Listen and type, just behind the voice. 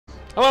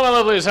Hello, my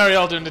lovelies. How are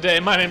y'all doing today?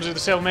 My name is the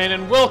Sailman,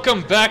 and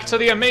welcome back to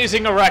the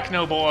amazing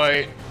Arachno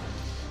Boy.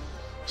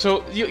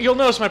 So you'll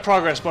notice my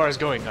progress bar is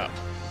going up,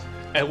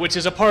 which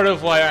is a part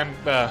of why I'm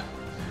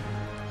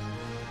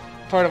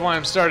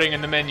starting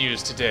in the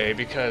menus today.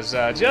 Because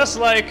just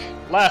like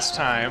last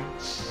time,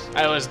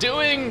 I was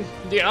doing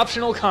the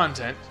optional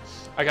content.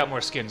 I got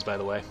more skins, by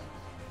the way.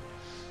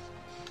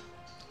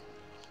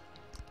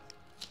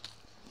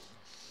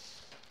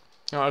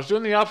 Now, I was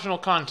doing the optional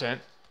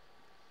content.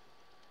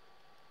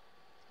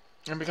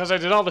 And because I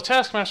did all the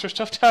Taskmaster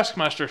stuff,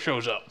 Taskmaster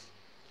shows up.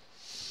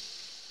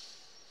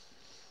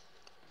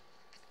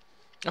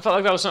 I felt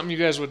like that was something you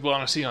guys would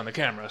want to see on the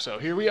camera, so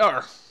here we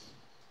are.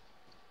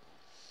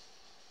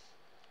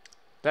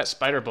 That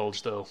spider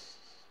bulge, though.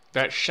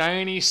 That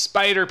shiny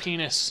spider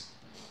penis.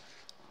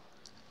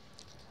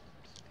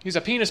 He's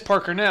a penis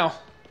parker now.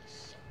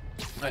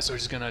 Alright, so we're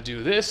just gonna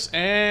do this,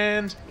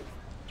 and...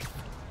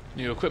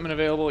 new equipment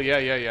available.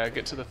 Yeah.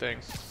 Get to the thing.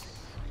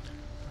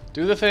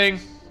 Do the thing.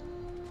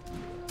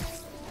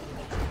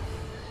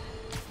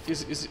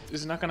 Is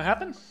it not gonna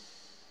happen?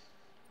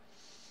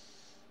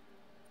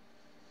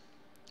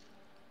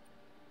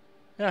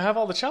 Yeah, I have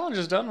all the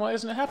challenges done. Why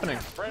isn't it happening?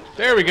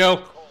 There we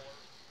go.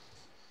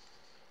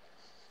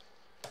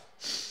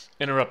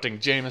 Interrupting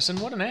Jameson.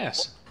 What an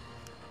ass.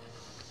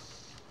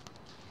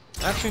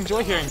 I actually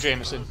enjoy hearing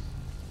Jameson.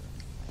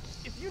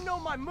 If you know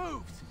my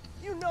moves,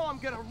 you know I'm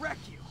gonna wreck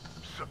you.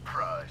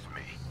 Surprise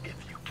me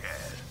if you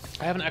can.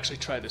 I haven't actually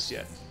tried this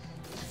yet,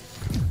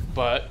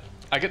 but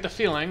I get the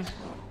feeling.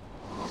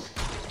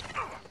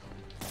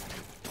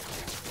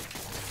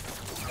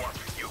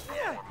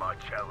 My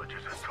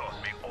challenges have taught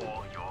me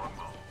all your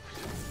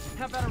moves.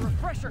 How about a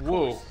refresher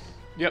Whoa. course?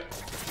 Yep.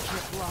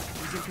 Can't block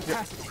these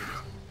incapacitated.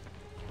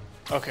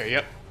 Okay,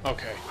 yep.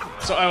 Okay.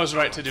 So I was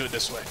right to do it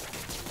this way.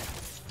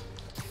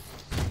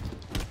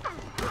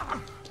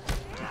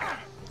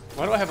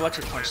 Why do I have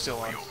electric punch still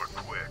on?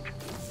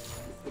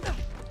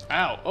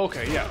 Ow.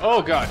 Okay, yeah.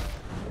 Oh, God.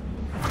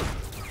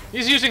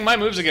 He's using my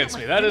moves against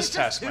me. That is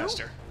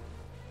Taskmaster.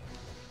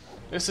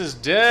 This is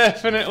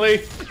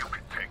definitely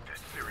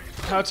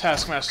how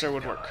Taskmaster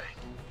would work.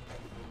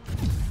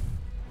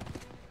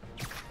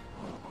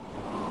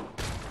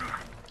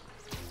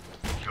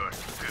 You're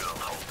still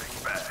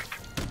holding back.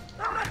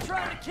 I'm not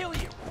trying to kill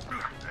you.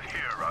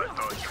 Here I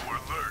thought you were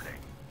learning.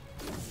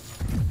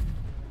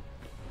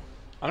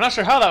 I'm not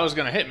sure how that was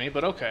gonna hit me,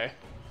 but okay.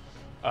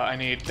 I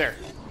need... there.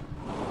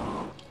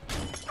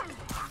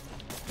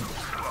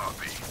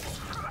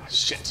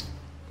 Shit.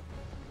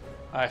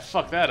 I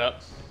fucked that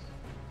up.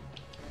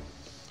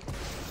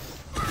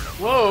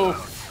 Whoa!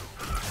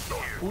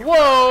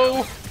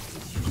 Whoa!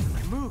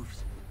 My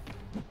moves.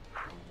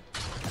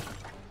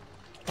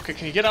 Okay,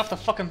 can you get off the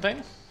fucking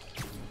thing?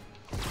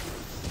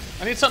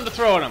 I need something to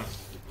throw at him.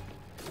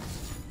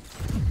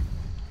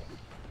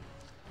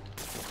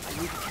 I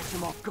need to catch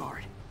him off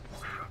guard.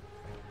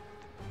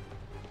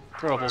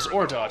 Throwables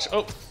or dodge.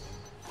 Oh.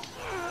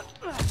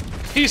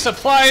 He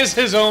supplies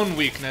his own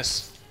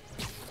weakness.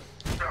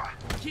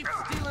 Keep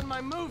stealing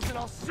my moves and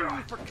I'll sue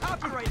you for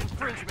copyright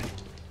infringement.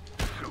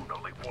 Soon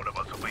only one of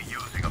us will be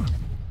using them.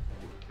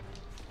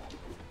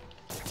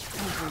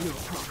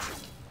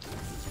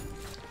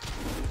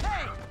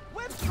 Hey!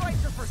 Web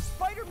strikes are for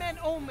Spider-Man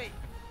only!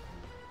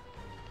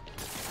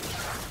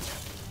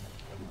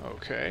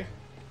 Okay.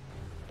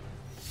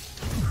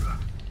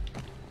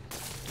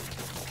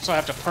 So I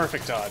have to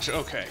perfect dodge.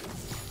 Okay.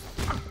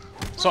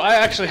 So I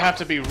actually have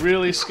to be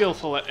really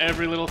skillful at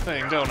every little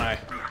thing, don't I?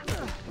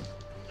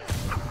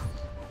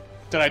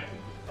 Did I...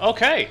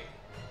 okay.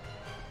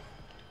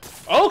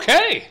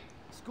 Okay!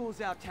 School's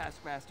out,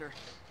 Taskmaster.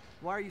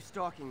 Why are you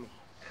stalking me?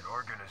 An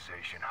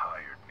organization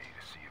hired me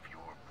to see if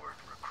you're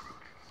worth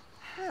recruiting.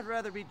 I'd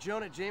rather be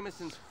Jonah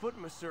Jameson's foot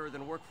masseur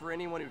than work for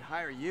anyone who'd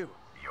hire you.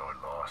 Your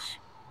loss.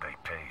 They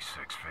pay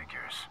 6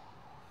 figures.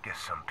 Guess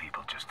some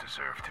people just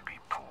deserve to be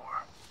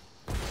poor.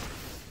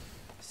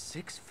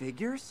 6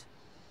 figures?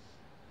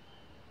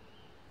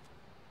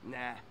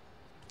 Nah.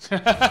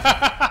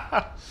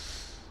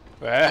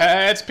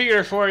 That's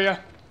Peter for you.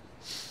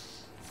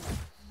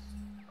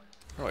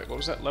 Oh, wait, what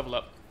was that? Level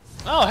up.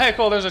 Oh, hey,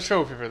 cool, there's a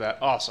trophy for that.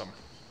 Awesome.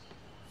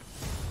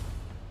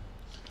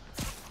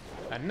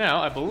 And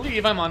now, I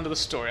believe I'm onto the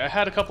story. I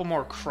had a couple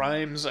more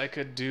crimes I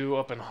could do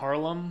up in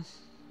Harlem.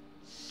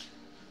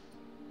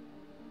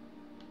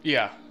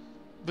 Yeah.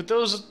 But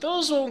those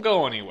won't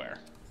go anywhere.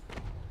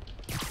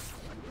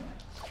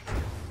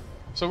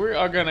 So we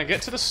are gonna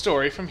get to the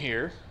story from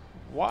here.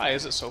 Why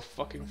is it so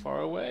fucking far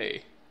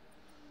away?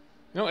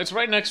 You know, it's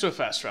right next to a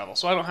fast travel,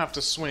 so I don't have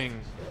to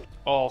swing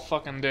all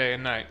fucking day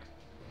and night.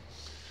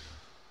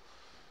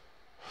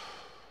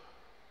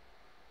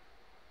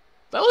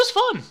 That was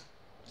fun!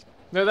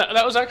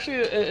 That was actually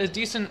a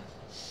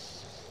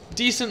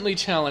decently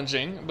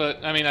challenging,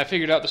 but, I mean, I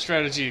figured out the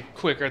strategy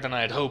quicker than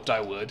I had hoped I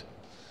would.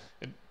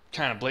 It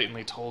kind of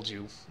blatantly told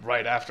you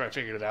right after I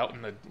figured it out,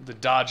 and the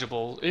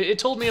dodgeable... It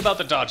told me about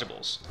the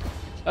dodgeables.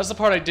 That's the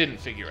part I didn't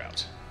figure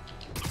out.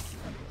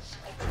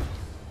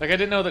 Like, I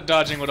didn't know that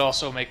dodging would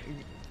also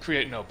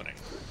create an opening.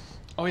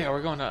 Oh yeah,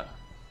 we're going to...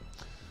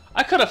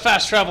 I could have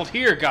fast traveled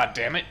here,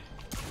 goddammit.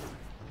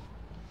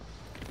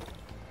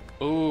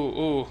 Ooh,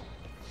 ooh.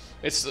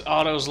 It's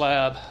Otto's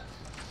lab.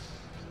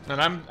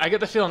 And I get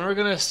the feeling we're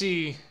gonna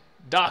see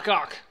Doc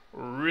Ock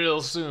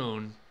real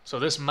soon. So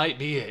this might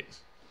be it.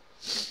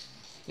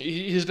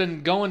 He's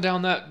been going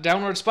down that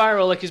downward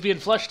spiral like he's being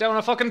flushed down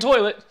a fucking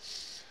toilet.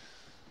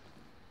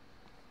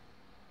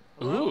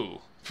 Hello?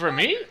 Ooh, for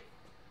me?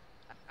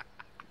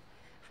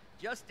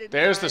 Just in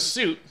There's time the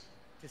suit.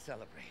 to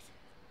celebrate.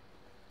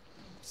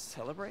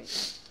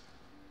 Celebrate?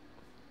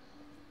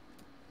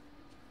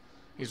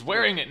 He's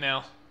wearing it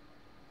now.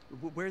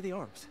 Where are the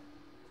arms?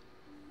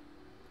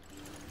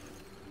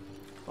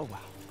 Oh wow.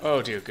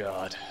 Oh dear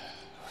God.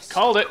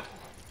 Called it.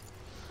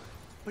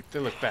 They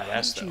look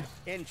badass though.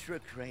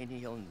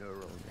 Intracranial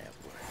neural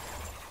network.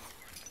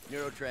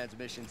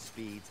 Neurotransmission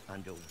speeds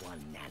under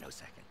 1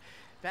 nanosecond.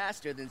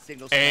 Faster than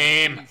signal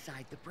Aim.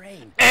 inside the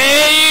brain.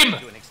 Aim!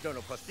 To an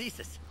external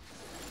prosthesis.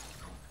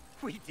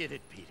 We did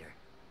it, Peter.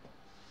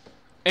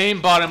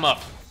 Aim bottom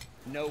up.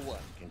 No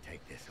one can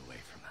take this away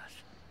from us.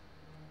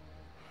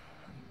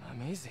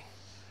 Amazing.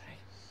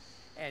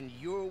 And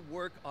your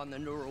work on the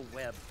neural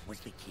web was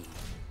the key.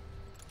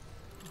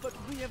 But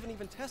we haven't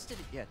even tested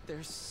it yet.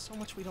 There's so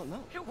much we don't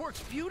know. It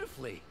works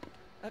beautifully.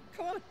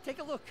 Come on, take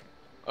a look.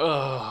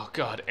 Oh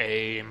God,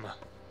 aim.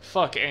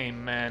 Fuck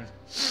aim, man.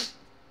 This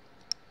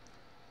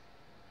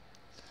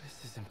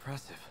is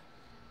impressive.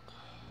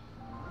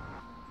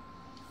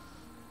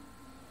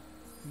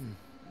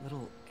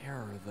 Little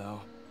error,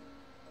 though.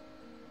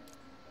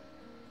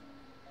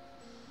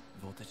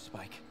 Voltage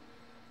spike.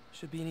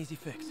 Should be an easy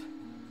fix.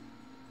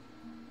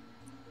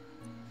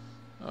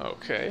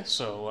 Okay,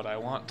 so what I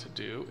want to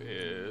do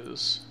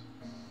is...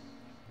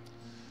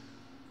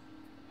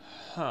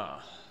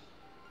 I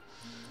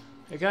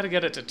gotta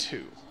get it to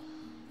 2.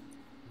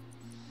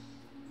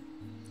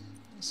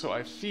 So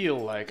I feel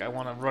like I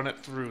want to run it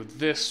through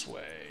this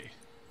way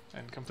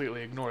and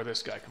completely ignore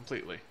this guy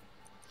completely.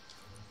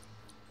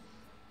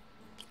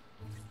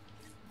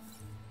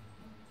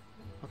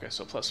 Okay,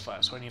 so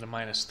 +5, so I need a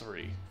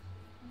 -3.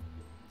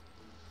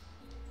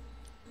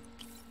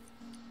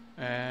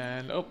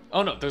 And,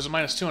 oh no, there's a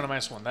 -2 and a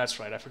 -1. That's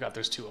right, I forgot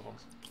there's 2 of them.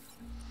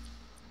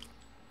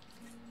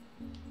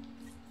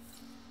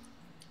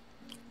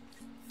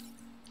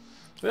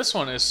 This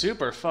one is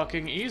super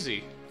fucking easy.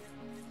 You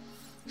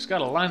just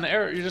gotta line the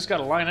error. You just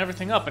gotta line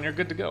everything up, and you're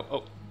good to go.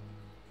 Oh,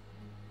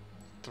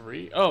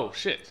 3. Oh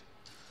shit!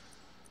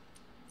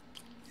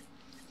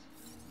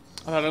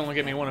 I thought it only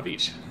gave me 1 of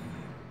each.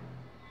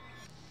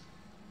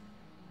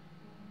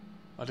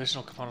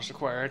 Additional components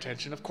require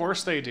attention. Of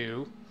course they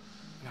do.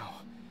 No,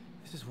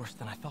 this is worse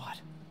than I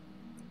thought.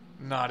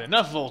 Not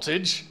enough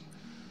voltage.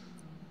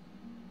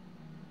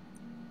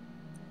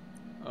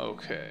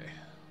 Okay.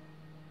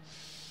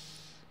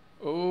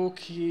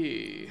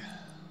 Okay.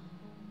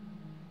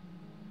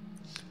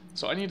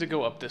 So I need to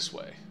go up this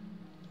way.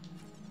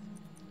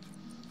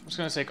 I'm just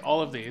going to take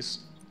all of these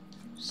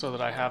so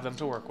that I have them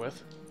to work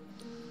with.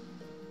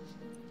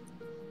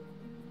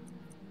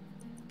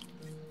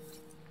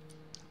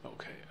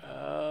 Okay.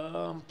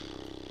 A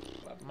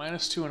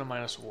 -2 and a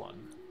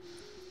 -1.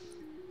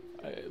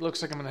 It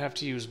looks like I'm going to have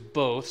to use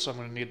both, so I'm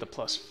going to need the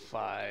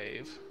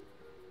 +5.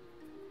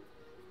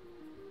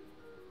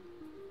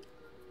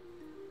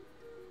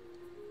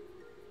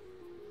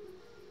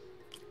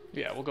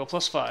 Yeah, we'll go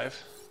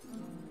 +5.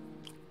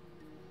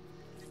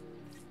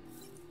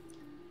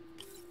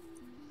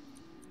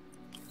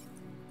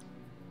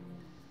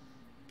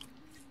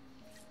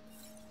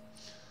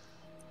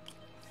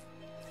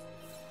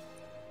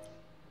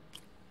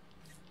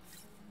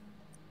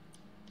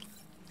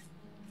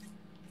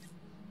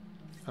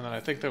 And then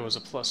I think there was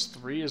a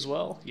 +3 as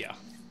well. Yeah.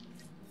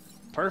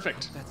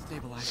 Perfect. That's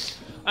stabilized.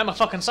 I'm a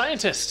fucking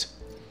scientist!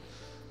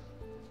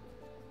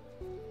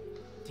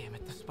 Damn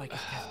it, the spike is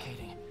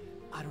cascading.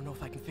 I don't know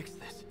if I can fix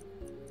this.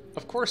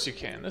 Of course you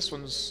can. This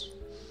one's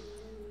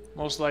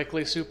most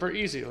likely super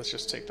easy. Let's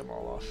just take them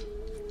all off.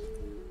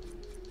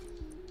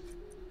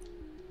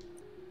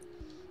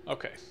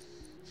 Okay.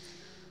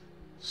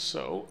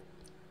 So,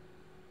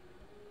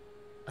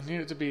 I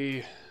need it to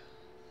be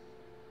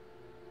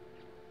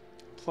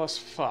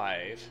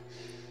 +5.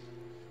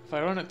 If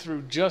I run it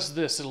through just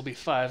this, it'll be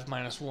 5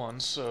 - 1.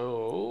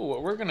 So,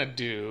 what we're gonna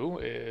do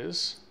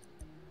is...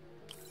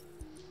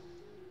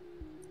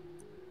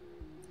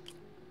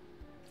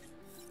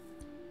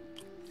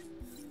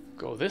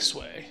 go this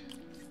way.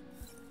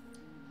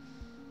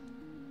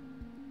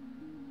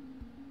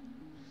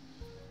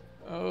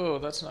 Oh,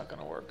 that's not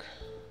gonna work.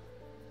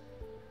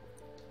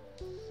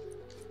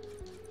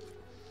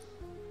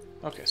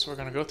 Okay, so we're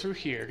gonna go through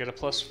here, get a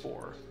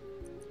 +4.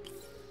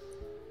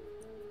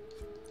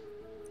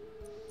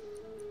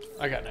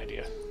 I got an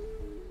idea.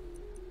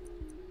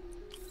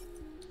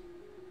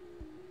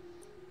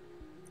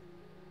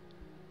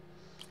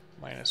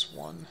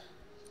 -1.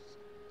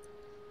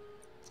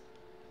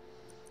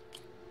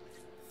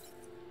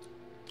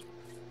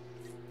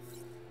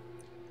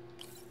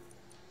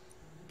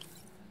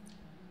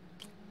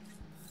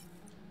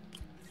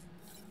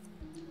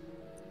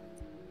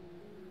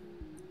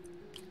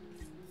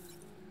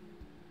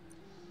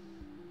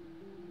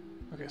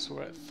 Okay, so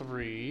we're at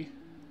 3.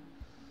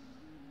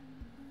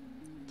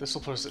 This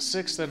will put us at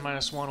 6, then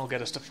 -1 will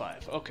get us to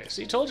 5. Okay,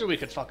 so you told you we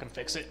could fucking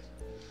fix it.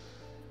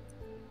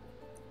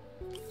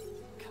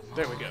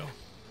 There we go.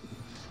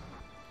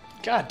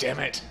 God damn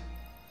it.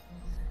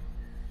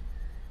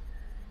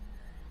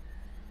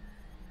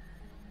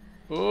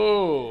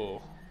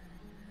 Oh.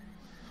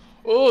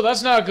 Oh,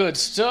 that's not good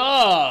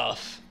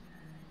stuff.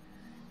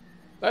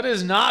 That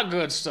is not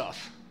good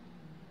stuff.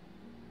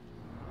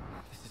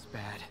 This is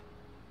bad.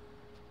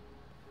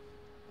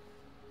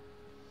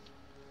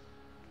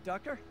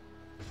 Doctor?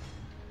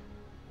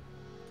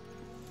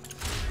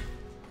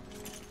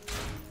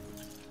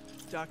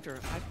 Doctor,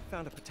 I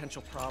found a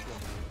potential problem.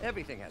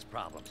 Everything has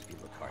problems if you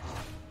look hard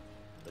enough.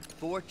 But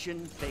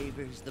fortune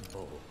favors the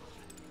bold.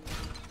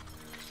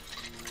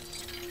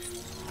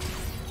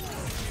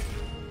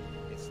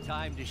 It's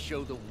time to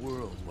show the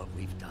world what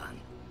we've done.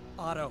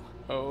 Otto,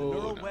 Oh, the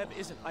neural no. web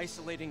isn't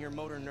isolating your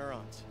motor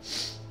neurons.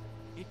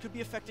 It could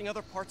be affecting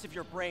other parts of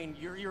your brain,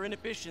 your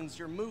inhibitions,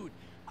 your mood.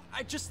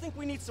 I just think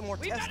we need some more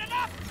We've testing.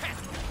 got enough!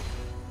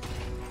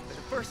 For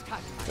the first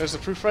time, There's the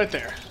proof right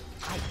there.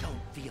 I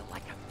don't feel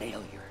like a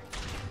failure.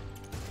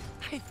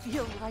 I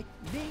feel like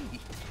me.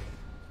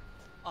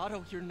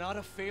 Otto, you're not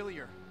a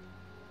failure.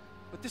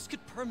 But this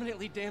could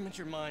permanently damage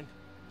your mind.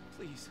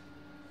 Please.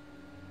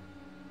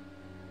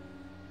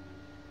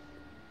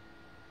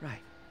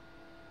 Right.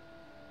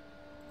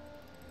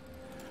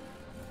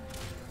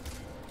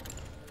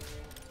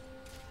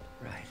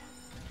 Right.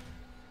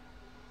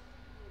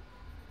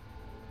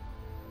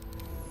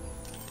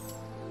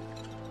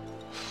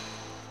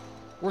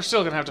 We're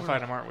still gonna have to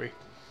fight him, aren't we?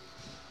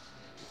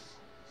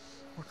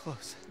 We're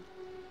close.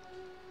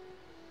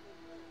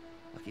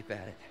 I'll keep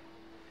at it.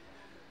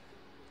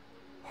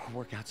 I'll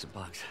work out some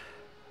bugs.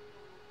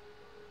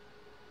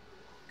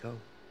 Go.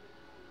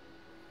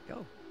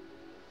 Go.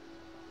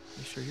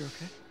 You sure you're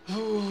okay?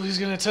 Ooh, he's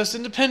gonna test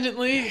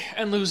independently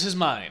and lose his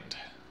mind.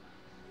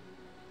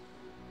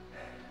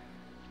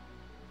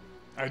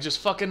 I just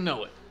fucking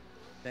know it.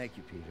 Thank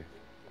you, Peter.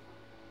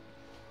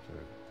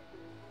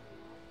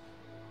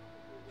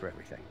 For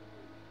everything.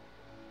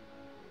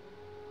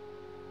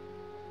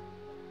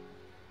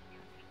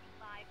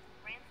 Live from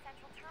Grand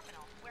Central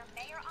Terminal, where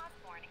Mayor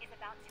Osborne is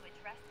about to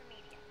address the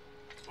media.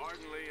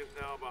 Martin Lee is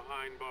now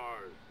behind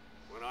bars.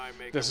 When I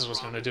make This a is what's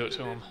gonna promise do it to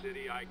this him.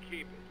 City, I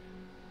keep it.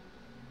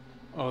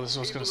 Oh, this is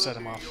what's gonna People set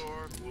of him off. New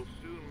York will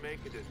soon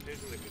make a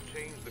decision that could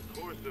change the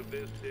course of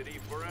this city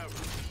forever.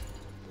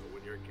 But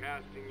when you're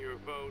casting your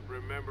vote,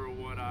 remember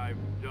what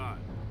I've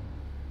done.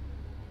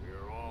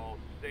 We're all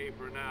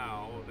safer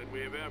now than we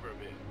have ever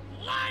been.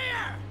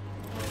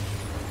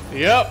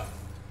 Yep.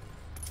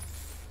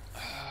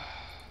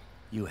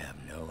 You have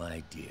no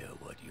idea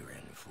what you're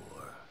in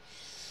for.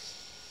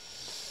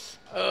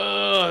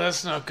 Oh,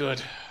 that's not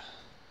good.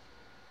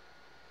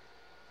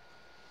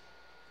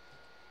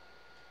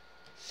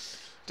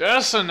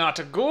 That's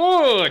not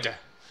good.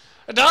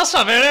 That's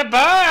very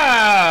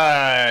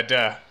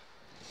bad.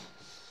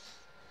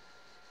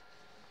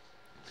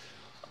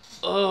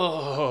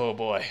 Oh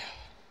boy.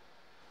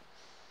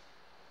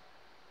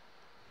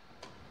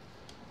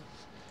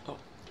 Oh,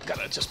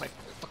 gotta adjust my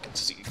fucking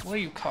seat. What are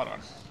you caught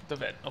on? The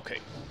vent. Okay.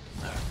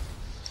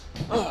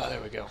 Oh,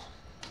 there we go.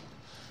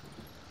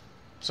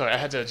 Sorry, I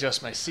had to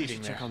adjust my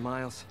seating there. Check on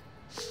Miles.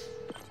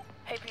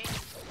 Hey, Pete.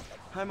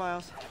 Hi,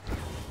 Miles.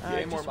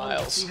 Yay, more just wanted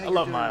to Miles. see how I you're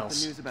love doing with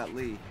Miles. the news about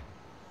Lee.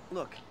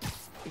 Look,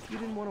 if you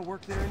didn't want to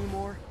work there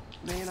anymore,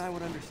 May and I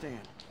would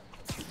understand.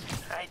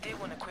 I did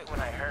want to quit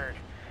when I heard.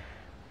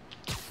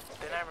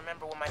 Then I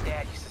remember what my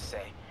dad used to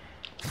say.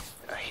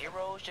 A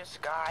hero is just a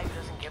guy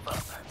who doesn't give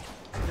up.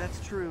 That's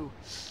true,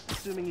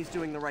 assuming he's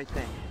doing the right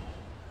thing.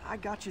 I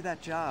got you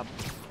that job.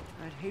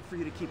 I'd hate for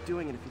you to keep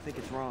doing it if you think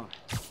it's wrong.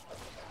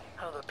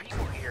 Oh, the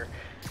people here.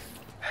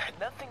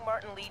 Nothing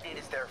Martin Lee did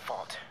is their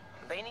fault.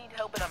 They need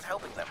help and I'm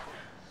helping them.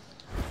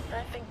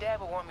 I think Dad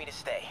would want me to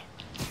stay.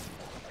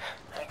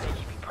 I think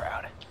he'd be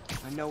proud.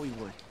 I know he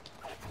would.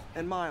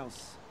 And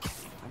Miles,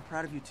 I'm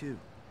proud of you too.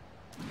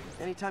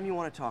 Anytime you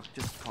want to talk,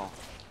 just call.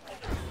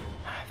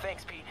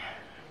 Thanks, Pete.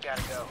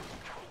 Gotta go.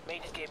 May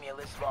just gave me a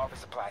list of all the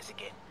supplies to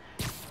get.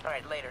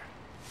 Alright, later.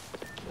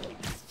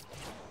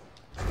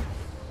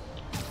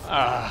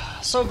 Ah,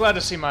 so glad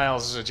to see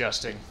Miles is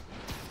adjusting.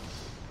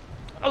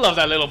 I love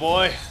that little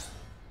boy.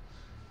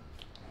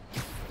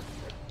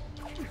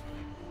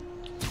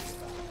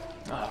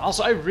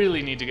 Also, I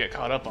really need to get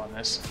caught up on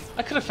this.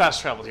 I could have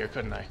fast traveled here,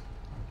 couldn't I?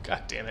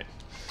 God damn it.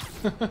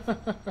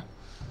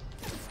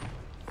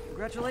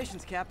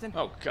 Congratulations, Captain.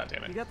 Oh, god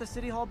damn You it. got the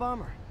City Hall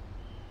bomber.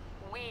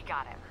 We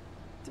got him.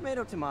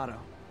 Tomato, tomato.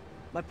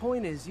 My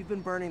point is, you've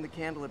been burning the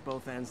candle at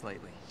both ends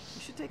lately.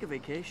 You should take a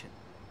vacation.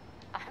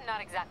 I'm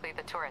not exactly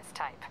the tourist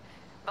type,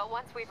 but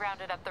once we've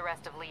rounded up the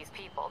rest of Lee's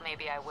people,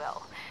 maybe I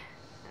will.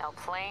 No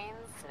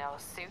planes, no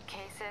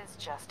suitcases,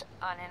 just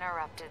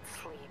uninterrupted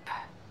sleep.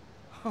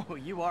 Oh,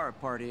 you are a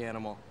party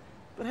animal.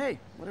 But hey,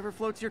 whatever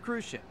floats your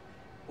cruise ship.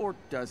 Or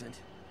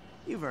doesn't.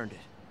 You've earned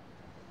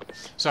it.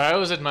 So I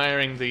was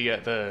admiring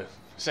the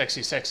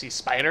sexy, sexy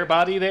spider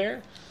body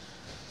there.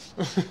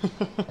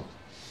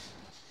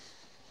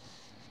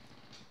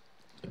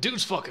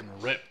 Dude's fucking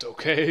ripped,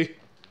 okay?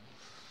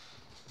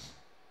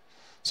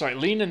 Sorry,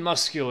 lean and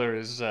muscular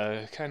is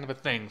kind of a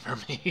thing for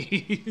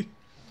me.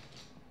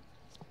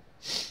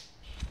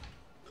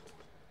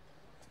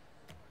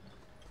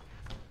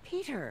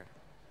 Peter.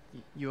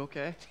 You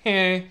okay?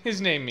 Eh, his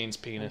name means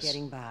I'm penis.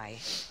 getting by.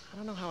 I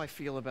don't know how I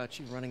feel about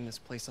you running this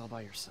place all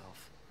by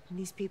yourself. And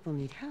these people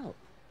need help.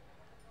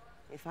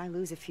 If I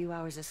lose a few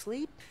hours of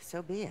sleep,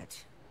 so be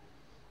it.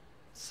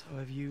 So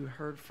have you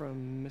heard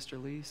from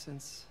Mr. Lee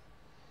since?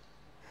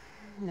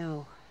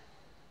 No.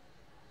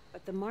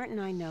 But the Martin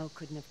I know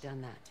couldn't have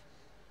done that.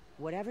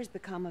 Whatever's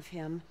become of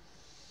him,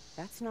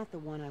 that's not the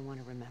one I want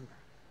to remember.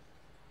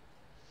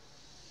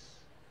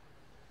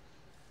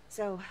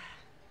 So,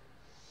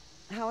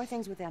 how are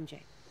things with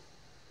MJ?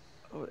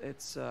 Oh,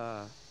 it's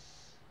well,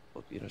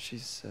 you know,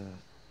 she's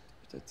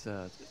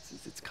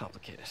it's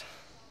complicated.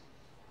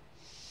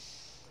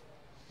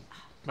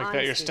 Make that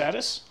your Honestly,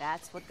 status?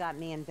 That's what got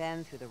me and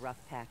Ben through the rough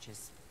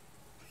patches.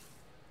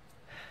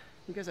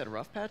 You guys had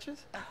rough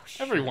patches? Oh,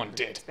 sure. Everyone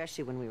did.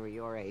 Especially when we were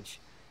your age.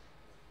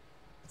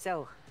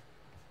 So,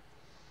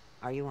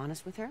 are you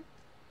honest with her?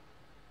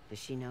 Does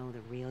she know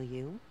the real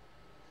you?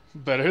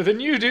 Better than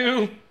you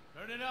do.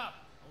 Turn it up.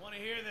 I want to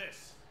hear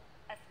this.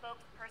 A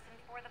spokesperson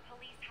for the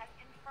police has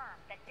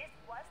confirmed that this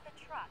was the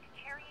truck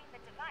carrying the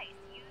device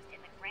used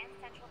in the Grand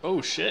Central.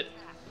 Oh shit.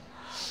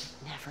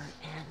 Never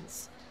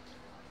ends.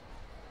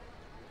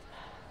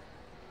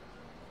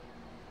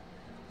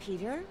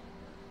 Peter?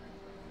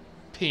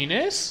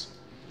 Penis?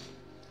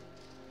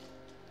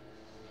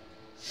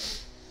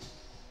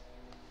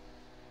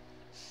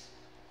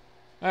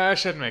 I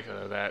shouldn't make fun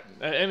of that.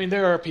 I mean,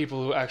 there are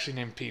people who actually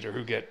named Peter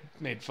who get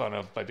made fun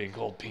of by being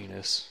called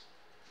penis.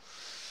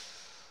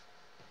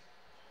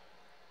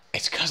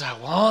 It's 'cause I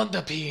want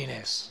the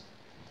penis.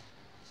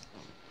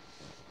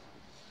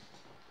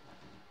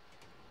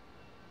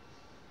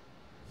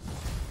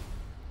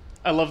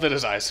 I love that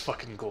his eyes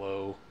fucking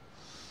glow.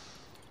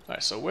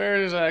 Alright, so where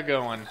is that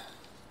going?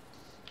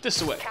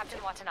 This way.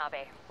 Captain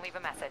Watanabe, leave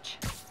a message.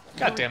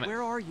 God damn it.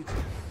 Where are you?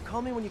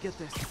 Call me when you get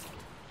this.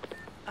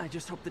 I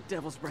just hope the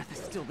Devil's Breath is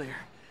still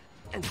there.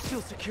 And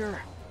still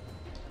secure.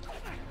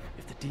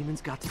 If the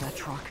demons got to that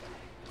truck,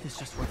 this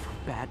just went from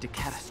bad to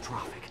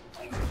catastrophic.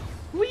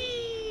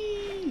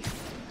 Whee!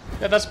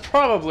 Yeah, that's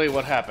probably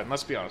what happened.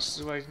 Let's be honest.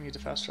 Do I need to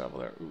fast travel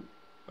there? Ooh.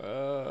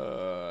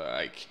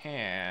 I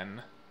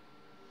can.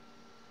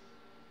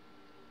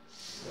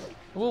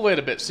 We'll wait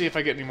a bit, see if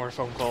I get any more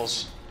phone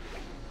calls.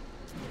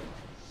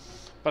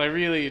 But I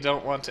really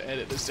don't want to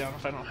edit this down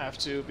if I don't have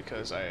to,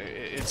 because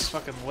it's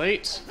fucking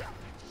late.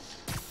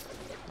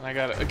 And I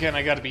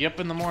gotta be up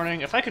in the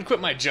morning. If I could quit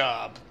my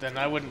job, then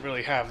I wouldn't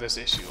really have this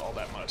issue all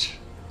that much.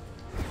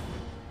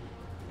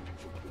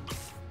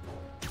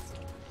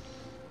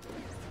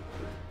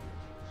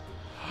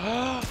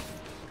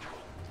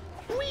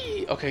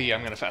 Whee! Okay, yeah,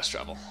 I'm gonna fast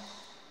travel.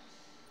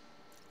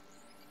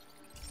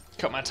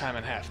 Cut my time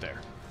in half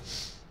there.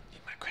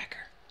 Eat my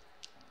cracker.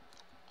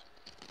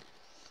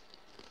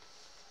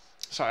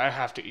 Sorry, I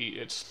have to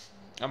eat.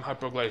 I'm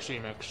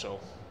hypoglycemic,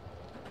 so.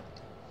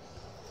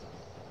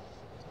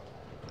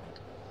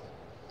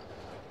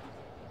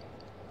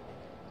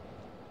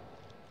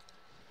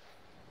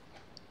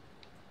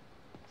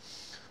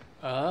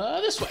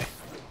 This way.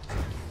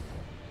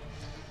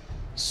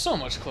 So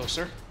much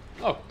closer.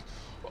 Oh,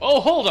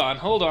 hold on.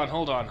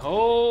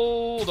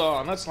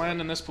 Let's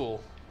land in this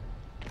pool.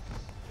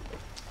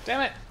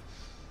 Damn it.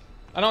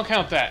 I don't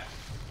count that.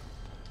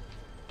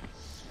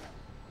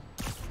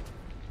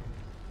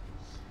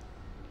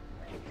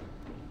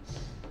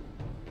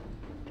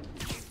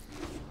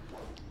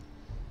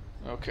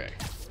 Okay.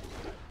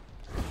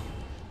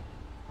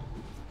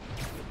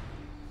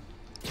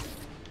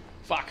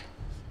 Fuck.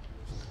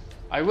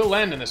 I will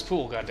land in this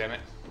pool, goddammit.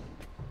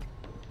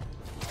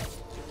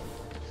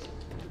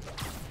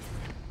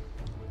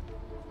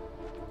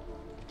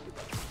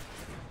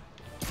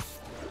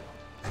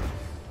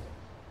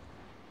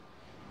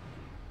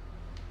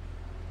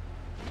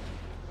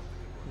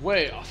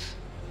 Way off.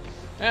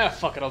 Ah,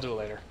 fuck it, I'll do it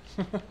later.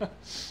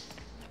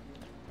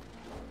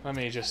 Let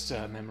me just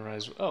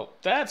memorize. Oh,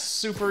 that's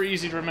super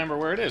easy to remember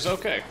where it is.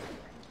 Okay.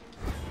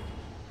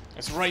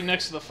 It's right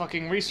next to the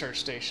fucking research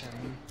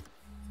station.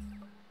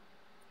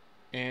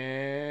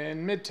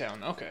 In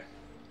Midtown. Okay.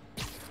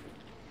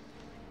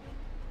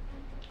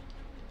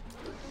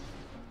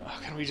 Oh,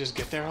 can we just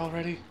get there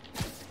already?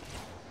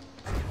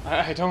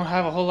 I don't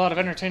have a whole lot of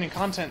entertaining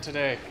content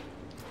today.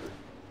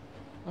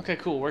 Okay,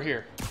 cool, we're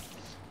here.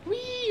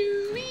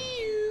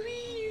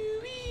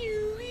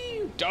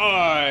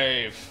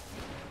 Dive!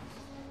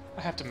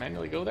 I have to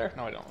manually go there?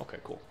 No, I don't. Okay,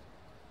 cool.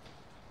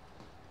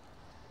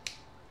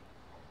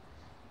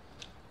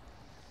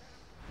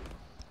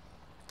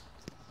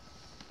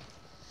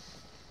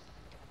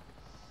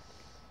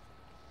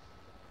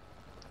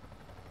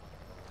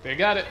 They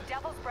got it. The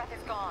Devil's Breath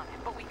is gone,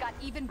 but we got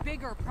Even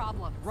bigger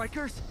problem.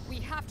 Rikers? We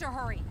have to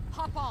hurry.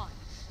 Hop on.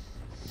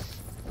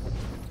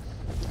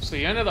 It's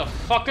the end of the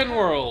fucking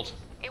world.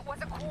 It It was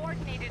a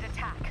coordinated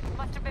attack.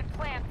 Must have been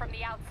planned from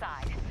the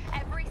outside.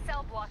 Every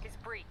cell block is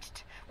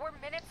breached. We're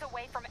minutes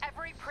away from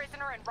every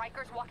prisoner and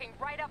Rikers walking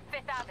right up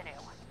 5th Avenue.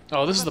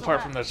 Oh, this is the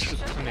part from the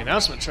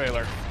announcement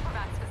trailer.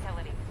 Supermax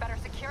facility. Better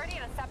security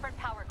and a separate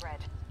power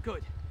grid.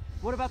 Good.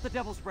 What about the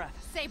Devil's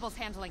Breath? Sable's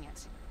handling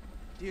it.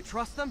 Do you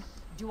trust them?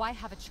 Do I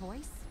have a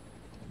choice?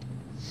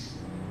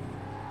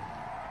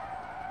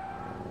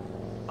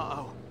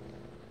 Uh-oh.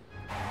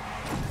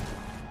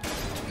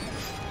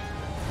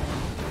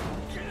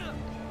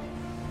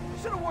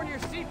 Should have worn your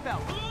seatbelt.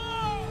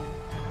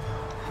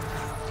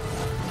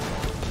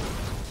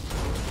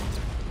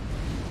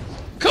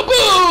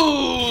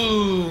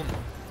 Kaboom!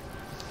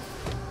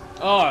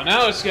 Oh,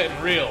 now it's getting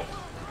real.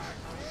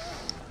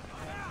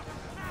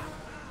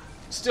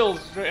 Still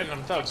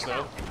random thugs,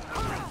 though.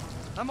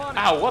 I'm on it.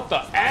 Ow, what the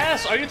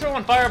ass? Are you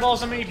throwing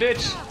fireballs at me,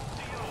 bitch?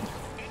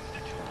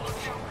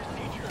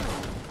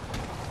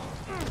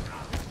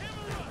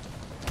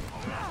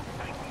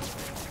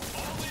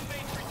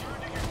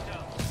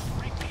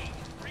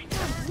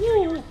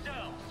 Woo.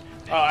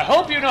 I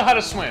hope you know how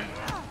to swim.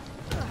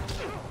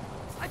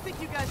 I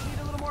think you guys need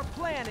a little more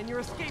plan in your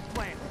escape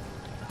plan.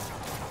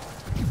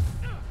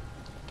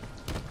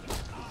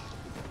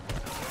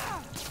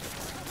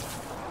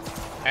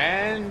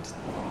 And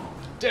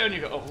down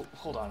you go. Oh,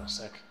 hold on a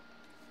sec.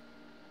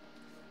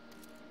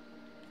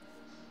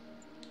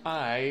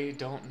 I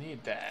don't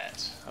need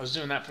that. I was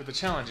doing that for the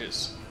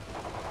challenges.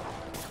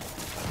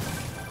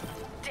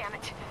 Damn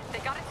it. They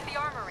got into the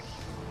armory.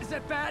 Is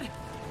that bad?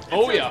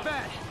 Oh, That yeah. sounds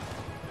bad.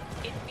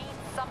 It means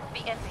some of the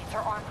inmates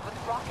are armed with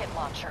rocket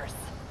launchers.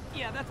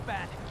 Yeah, that's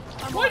bad.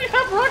 Why do you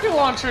have rocket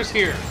launchers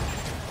here?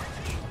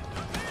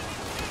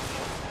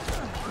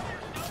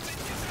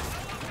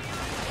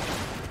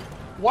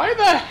 Why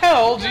the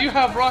hell do you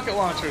have rocket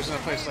launchers in a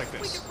place like We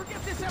this? can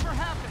forget this ever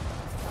happened.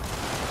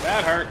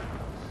 That hurt.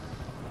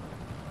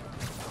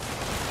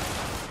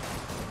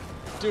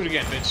 Do it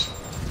again, bitch.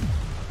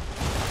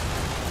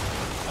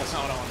 That's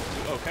not what I wanted to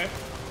do. Okay.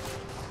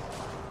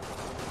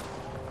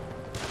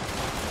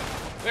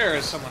 There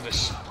is someone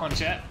to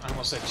punch at. I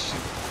almost said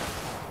shoot.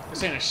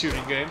 This ain't a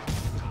shooting game.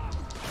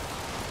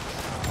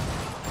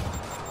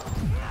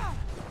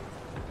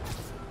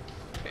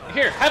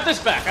 Here, have this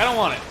back. I don't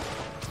want it.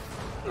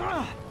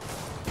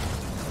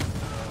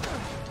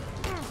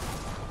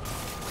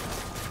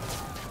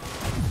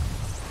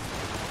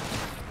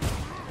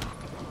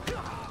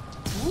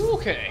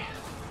 Okay.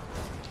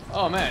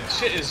 Oh man,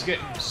 shit is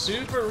getting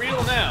super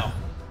real now.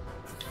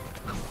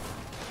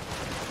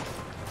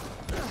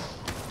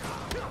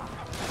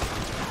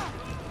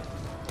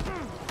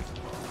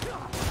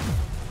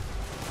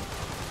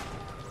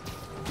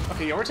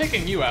 Okay, yeah, we're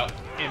taking you out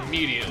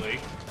immediately.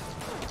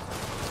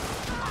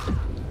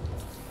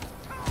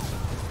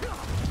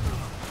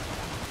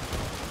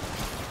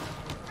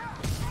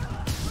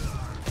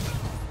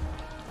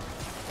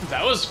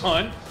 That was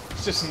fun.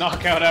 It's just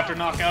knockout after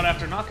knockout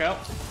after knockout.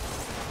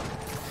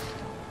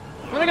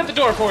 Let me get the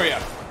door for you.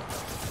 Nice.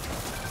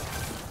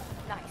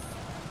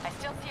 I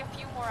still see a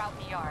few more out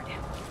in the yard.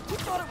 Who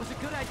thought it was a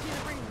good idea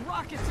to bring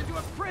rockets into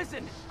a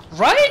prison?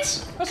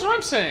 Right? That's what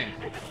I'm saying.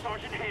 This is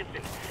Sergeant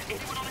Hanson.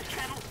 Anyone on this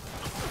channel?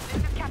 This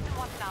is Captain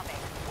Watanabe.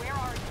 Where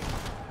are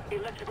you?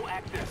 Electrical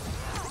access.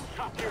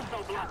 Rooftop near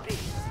cell block D.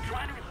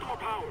 Trying to restore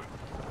power.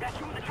 That's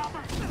you in the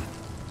chopper?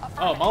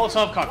 Oh,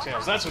 Molotov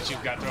cocktails. That's what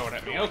you've got thrown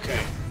at me. Okay.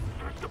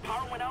 First the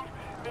power went out,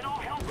 then all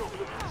hell broke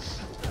loose.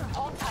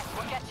 Hold tight.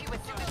 We'll get you as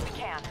soon as we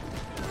can.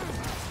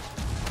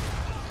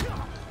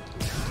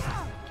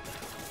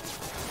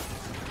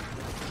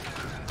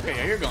 Okay,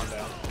 yeah, you're going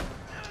down.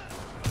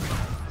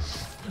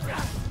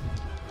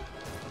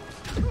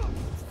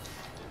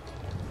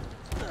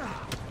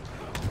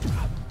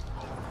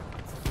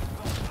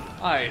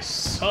 I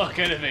suck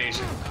at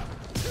evasion.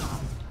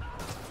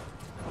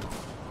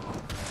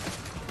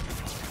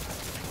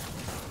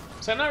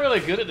 So I'm not really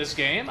good at this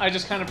game. I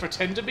just kind of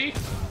pretend to be.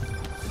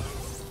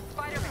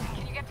 Spider-Man,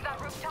 can you get to that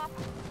rooftop?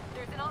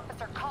 There's an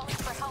officer calling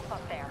for help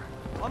up there.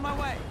 On my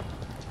way.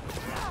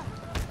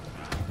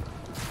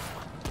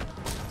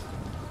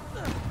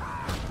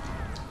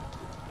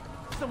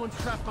 Someone's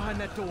trapped behind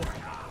that door.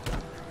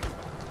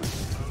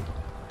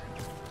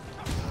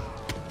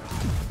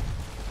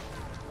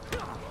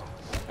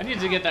 I need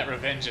to get that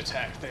revenge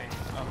attack thing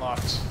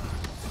unlocked.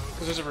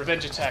 Because there's a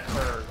revenge attack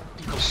for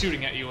people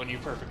shooting at you when you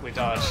perfectly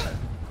dodge.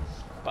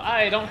 But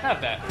I don't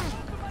have that.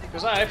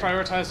 Because I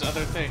prioritized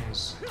other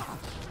things.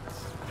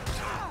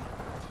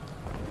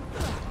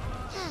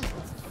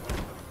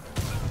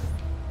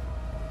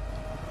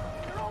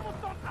 You're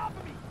almost on top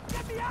of me.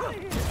 Get me out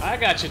of here. I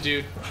got you,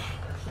 dude.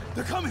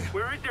 They're coming.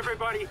 Where is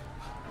everybody?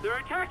 They're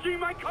attacking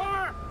my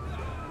car.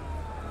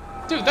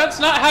 Dude,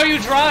 that's not how you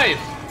drive!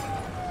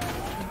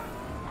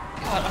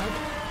 God,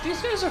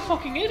 these guys are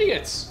fucking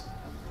idiots.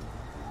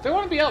 They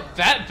want to be out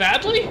that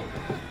badly?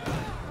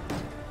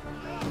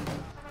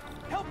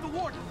 Help the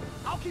warden.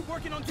 I'll keep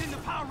working on getting the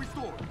power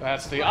restored.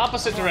 That's the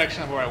opposite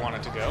direction of where I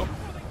wanted to go.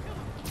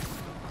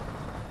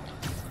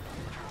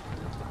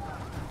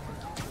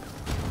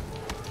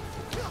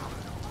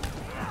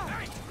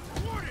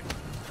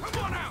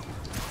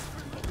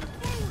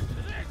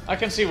 I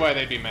can see why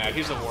they'd be mad.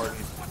 He's the warden.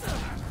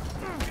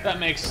 That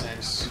makes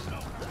sense.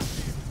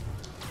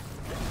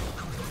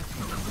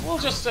 We'll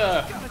just,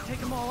 Gotta take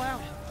them all out.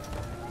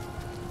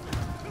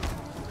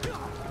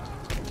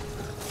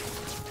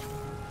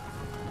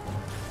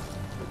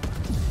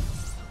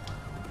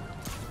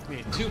 We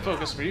need 2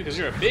 focus for you because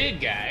you're a big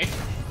guy.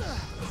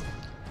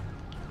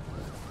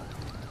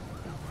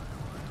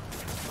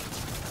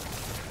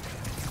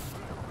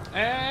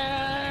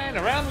 And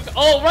around we go.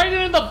 Oh, right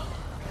in the...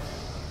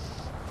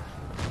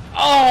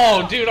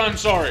 Oh, dude, I'm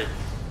sorry.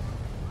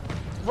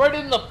 Right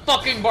in the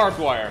fucking barbed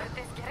wire. Could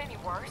this get any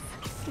worse?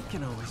 It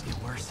can always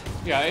get worse.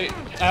 Yeah,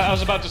 I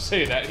was about to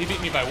say that. He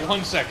beat me by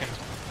 1 second.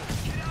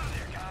 Get out of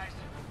there, guys.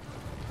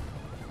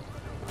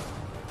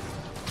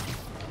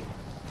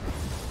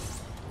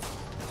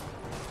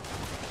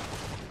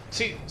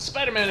 See,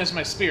 Spider-Man is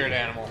my spirit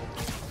animal.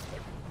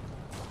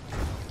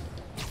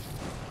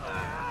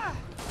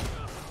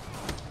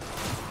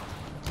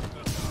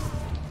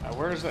 Now,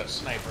 where's that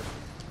sniper?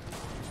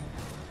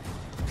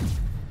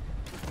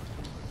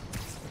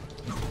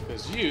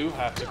 Because you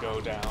have to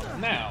go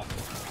down now.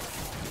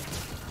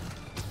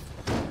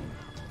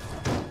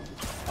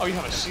 Oh, you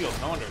have a shield,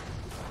 no wonder.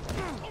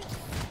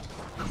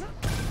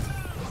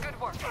 Good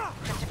work.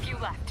 Just a few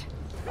left.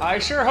 I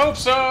sure hope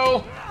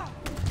so!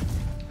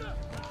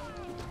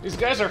 These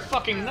guys are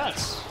fucking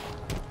nuts.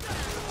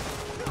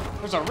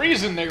 There's a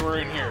reason they were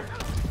in here.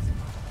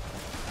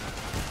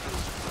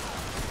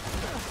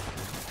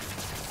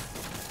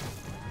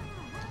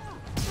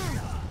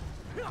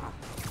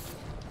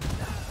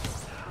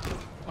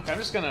 Okay, I'm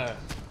just gonna...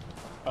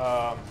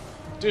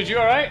 dude, you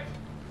alright?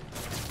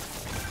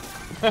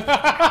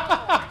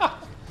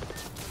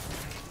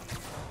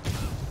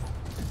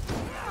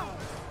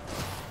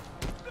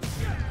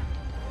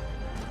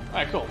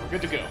 Alright, cool. We're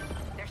good to go.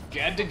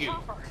 Good to go.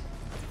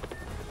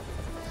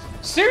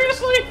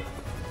 Seriously?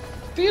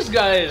 These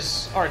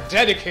guys are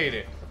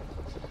dedicated.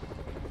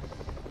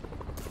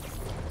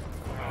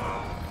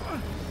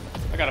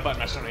 I got a button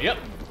mashed on me. Yep.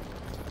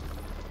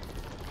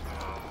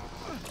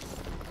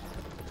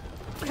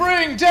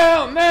 Bring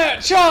down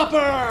that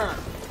chopper!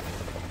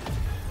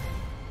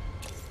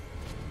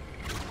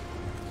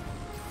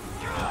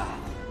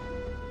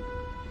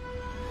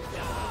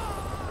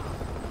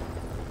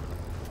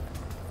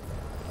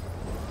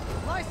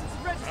 License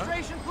and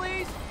registration,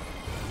 please.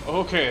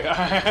 Okay,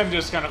 I'm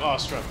just kind of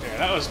awestruck there.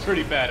 That was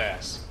pretty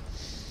badass.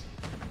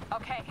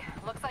 Okay,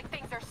 looks like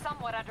things are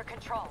somewhat under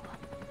control.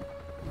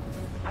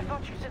 I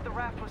thought you said the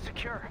raft was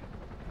secure.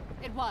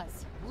 It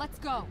was. Let's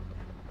go.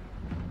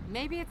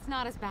 Maybe it's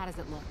not as bad as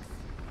it looks.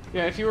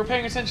 Yeah, if you were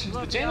paying attention to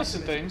the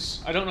Jameson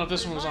things, I don't know if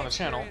this one was on the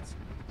channel.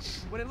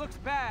 When it looks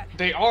bad,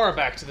 They are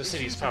back to the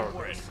city's power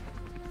grid.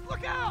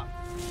 look out!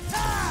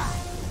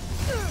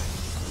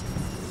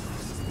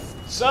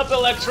 Sup,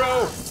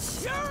 Electro?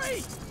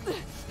 Fury!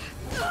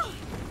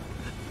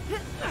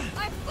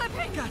 I'm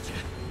slipping! Gotcha.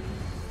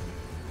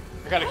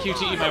 I gotta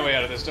QTE my way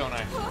out of this, don't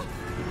I?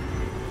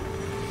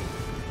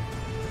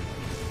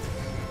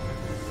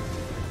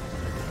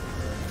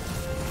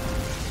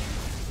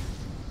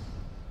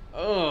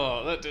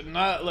 Oh, that did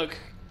not look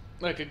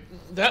like a...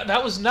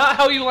 That was not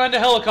how you land a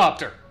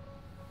helicopter.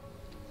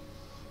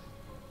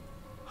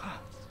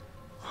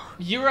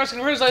 You were asking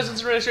for his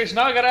license and registration.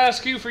 Now I gotta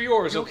ask you for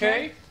yours,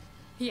 okay?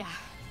 Yeah.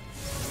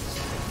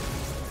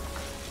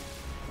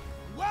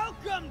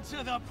 Welcome to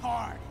the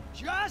party.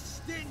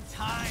 Just in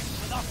time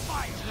for the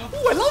fireworks.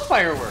 Ooh, I love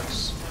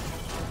fireworks.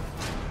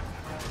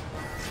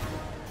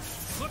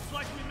 Looks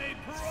like we made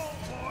parole,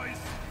 boys.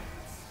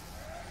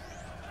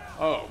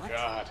 Oh,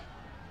 God.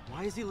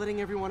 Why is he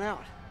letting everyone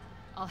out?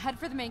 I'll head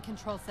for the main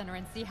control center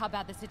and see how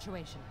bad the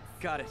situation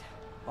is. Got it.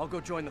 I'll go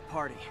join the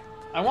party.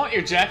 I want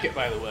your jacket,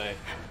 by the way.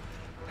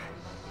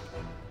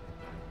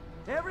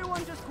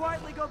 Everyone just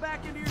quietly go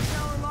back into your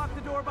cell and lock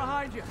the door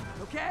behind you,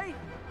 okay?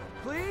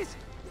 Please?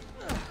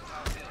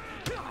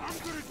 I'm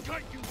gonna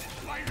gut you,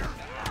 spider.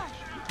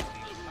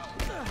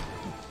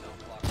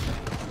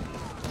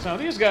 So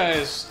these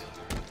guys,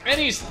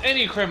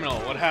 any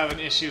criminal would have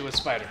an issue with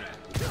Spider-Man.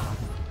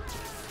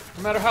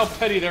 No matter how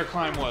petty their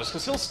crime was,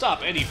 because he'll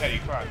stop any petty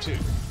crime, too.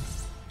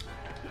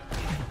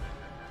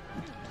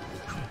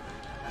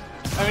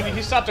 I mean,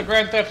 he stopped a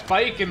Grand Theft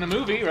bike in the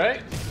movie,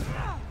 right?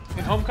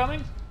 In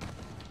Homecoming?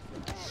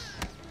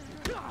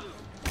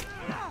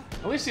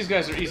 At least these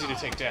guys are easy to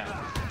take down.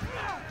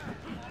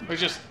 They're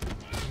just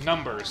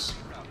numbers.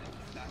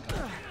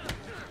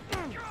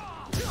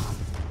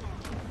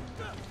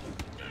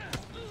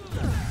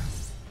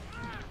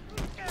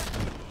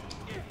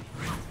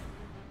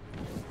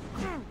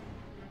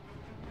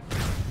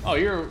 Oh,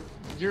 you're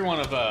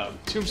one of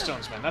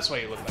Tombstone's men. That's why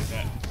you look like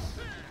that.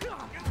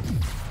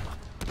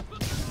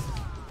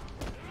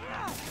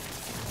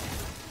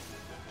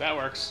 That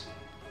works.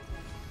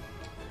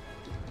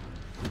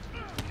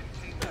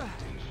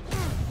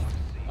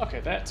 Okay,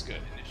 that's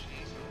good.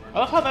 I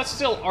love how that's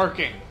still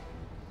arcing.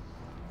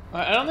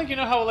 I don't think you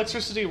know how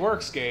electricity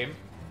works, game.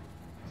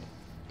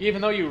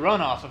 Even though you run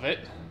off of it.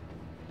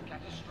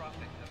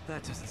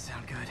 That doesn't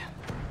sound good.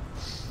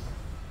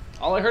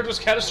 All I heard was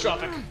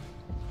catastrophic.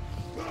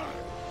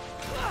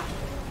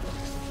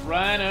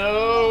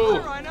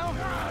 Rhino! Rhino!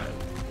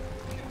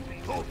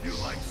 Hope you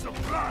like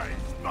surprise,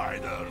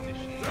 Spider.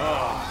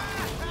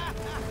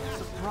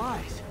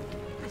 Surprise?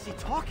 What is he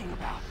talking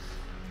about?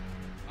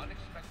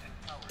 Unexpected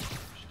power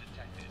surge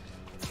detected.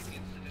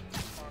 Incident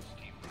response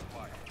team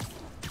required.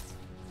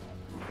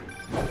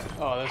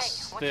 Oh,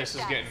 Hey, this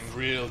is getting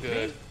real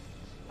good.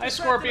 Hi, Trapped in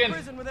Scorpion.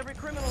 prison with every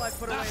criminal I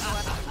put away in the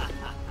last...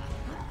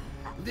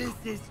 This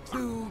is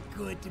too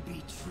good to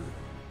be true.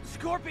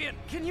 Scorpion,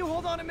 can you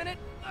hold on a minute?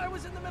 I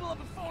was in the middle of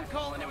a phone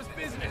call and it was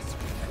business.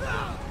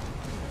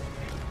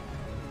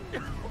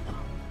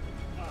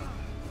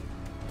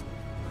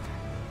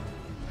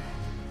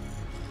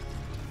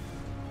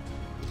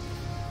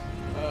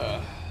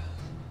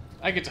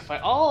 I get to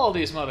fight all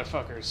these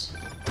motherfuckers.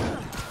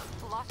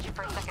 Lost you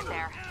for a second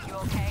there. You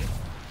okay?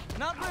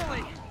 Not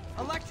really.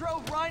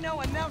 Electro, Rhino,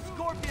 and now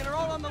Scorpion are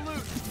all on the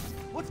loose.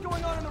 What's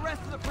going on in the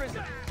rest of the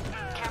prison?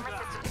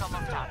 Camera system's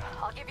almost up.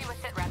 I'll give you a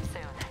sit rep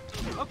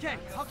soon. Okay,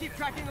 I'll keep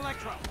tracking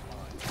Electro.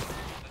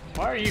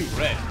 Why are you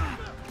red?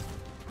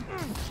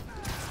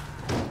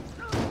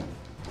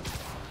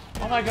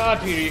 Oh my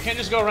god, Peter, you can't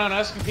just go around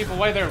asking people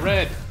why they're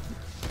red.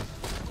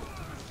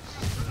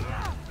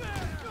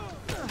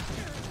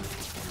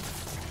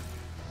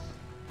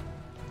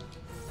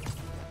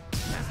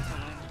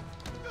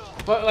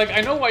 But, like,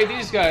 I know why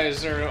these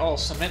guys are all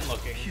cement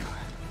looking.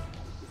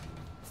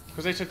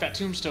 Because they took that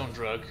tombstone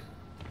drug.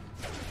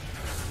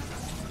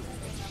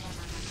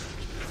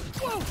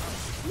 Whoa!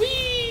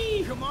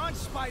 Whee! Come on,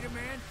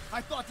 Spider-Man.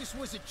 I thought this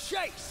was a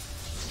chase.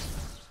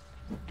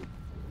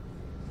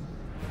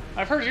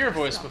 I've heard your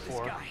voice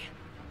before.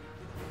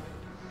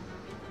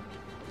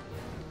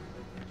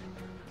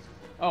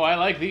 Oh, I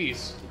like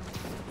these.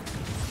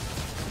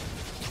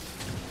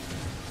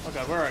 Oh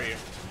god, where are you?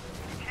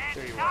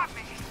 There you are.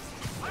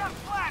 But I'm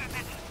flattered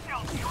that you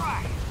still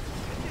try.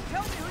 If you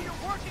tell me who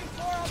you're working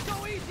for, I'll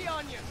go easy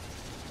on you.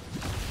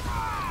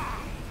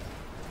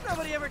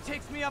 Nobody ever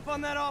takes me up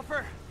on that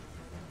offer.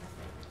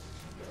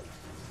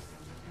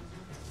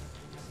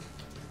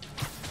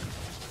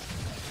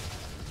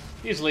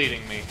 He's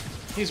leading me.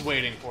 He's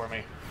waiting for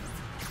me.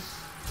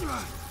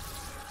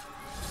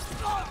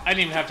 I didn't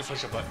even have to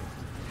push a button.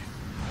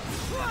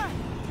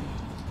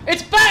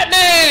 It's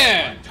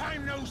Batman!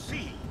 Time no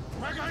see.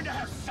 We're going to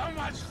have so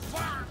much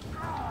fun.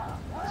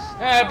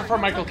 I prefer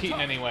Michael Keaton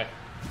anyway.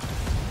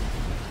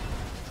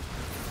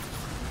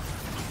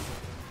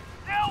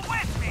 Still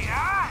with me,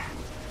 huh?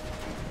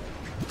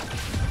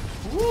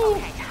 Woo!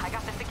 Okay, I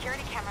got the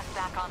security cameras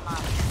back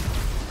online.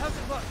 How's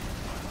it look?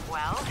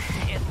 Well,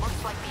 it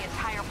looks like the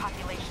entire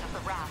population of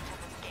the raft has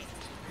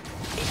escaped.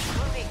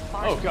 Including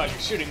Martin. Oh god, you're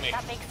shooting me.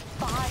 That makes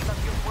 5 of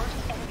your worst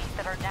enemies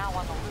that are now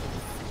on the loose.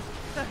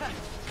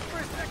 For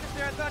a second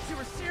there, I thought you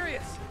were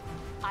serious.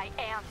 I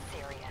am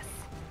serious.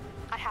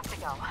 I have to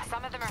go.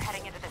 Some of them are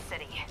heading into the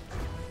city.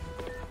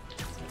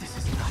 This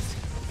is nuts.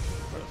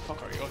 Where the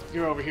fuck are you?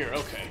 You're over here,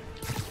 okay.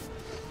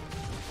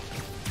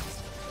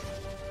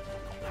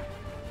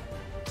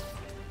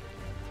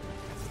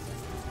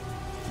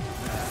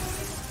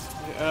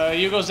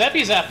 You go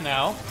zappy zap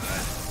now.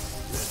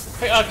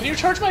 Hey, can you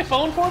charge my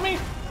phone for me?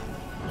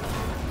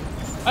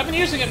 I've been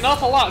using it an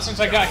awful lot since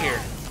I got here.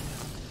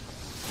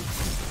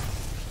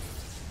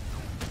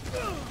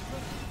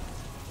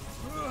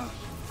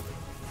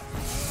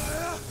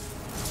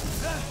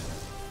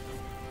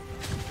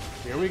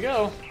 Here we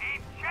go.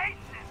 Keep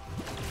chasing.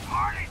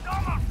 Party's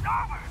almost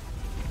over.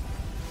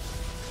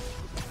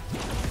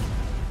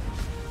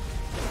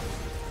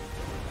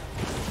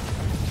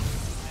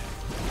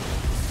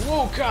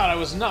 Whoa, God, I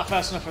was not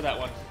fast enough for that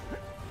one.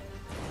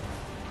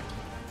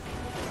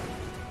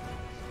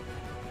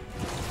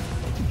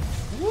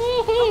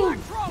 Woohoo!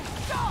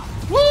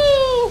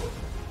 Woo!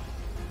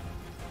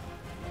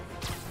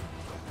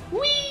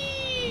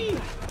 Whee!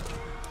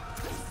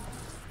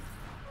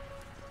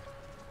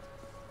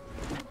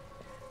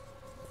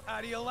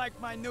 How do you like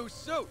my new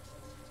suit?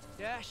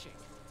 Dashing.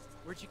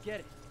 Where'd you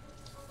get it?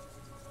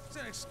 It's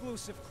an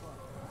exclusive club.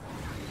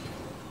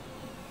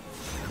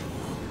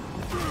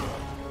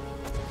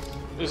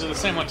 Is it the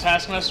same one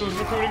Taskmaster was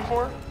recruiting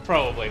for?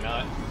 Probably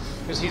not,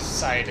 because he's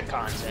side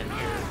content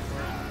here.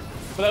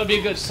 But that would be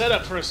a good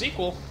setup for a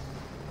sequel.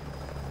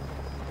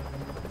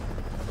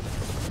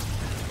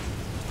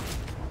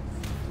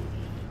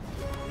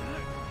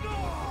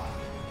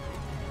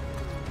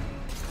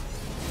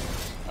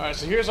 Alright,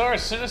 so here's our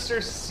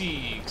Sinister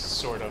Siege,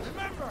 sort of.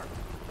 Remember,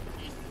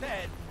 he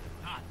said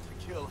not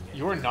to kill him.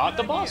 You're not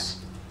the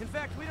boss? In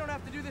fact, we don't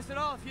have to do this at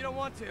all if you don't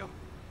want to.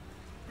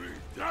 We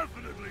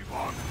definitely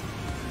want.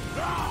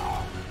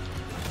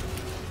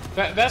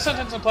 That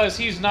sentence implies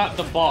he's not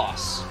the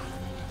boss.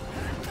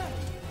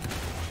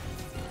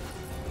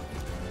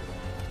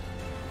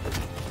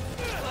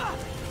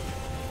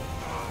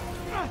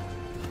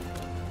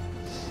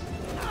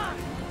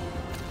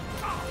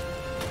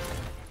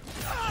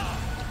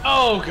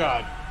 Oh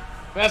god.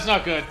 That's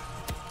not good.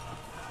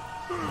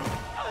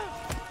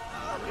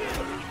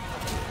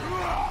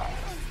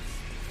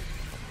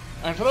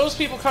 And for those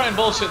people crying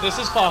bullshit, this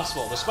is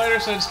possible. The spider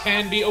sense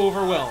can be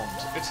overwhelmed.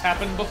 It's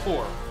happened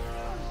before.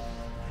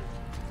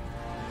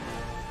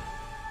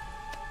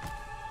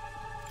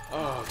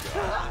 Oh,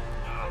 God.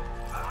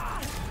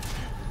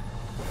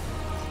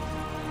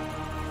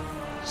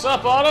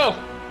 Sup, Otto?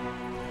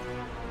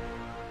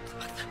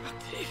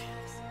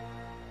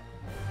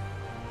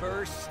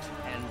 First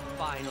and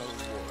final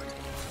warning.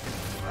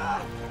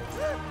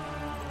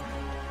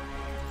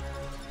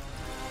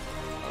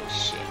 Oh,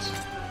 shit.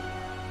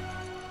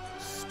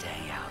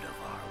 Stay out of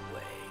our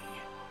way.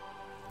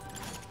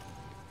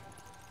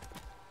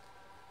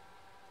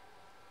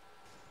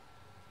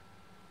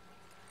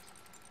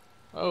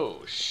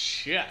 Oh,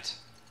 shit.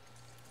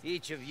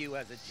 Each of you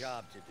has a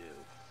job to do.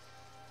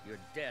 Your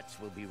debts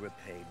will be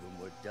repaid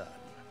when we're done.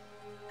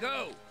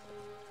 Go!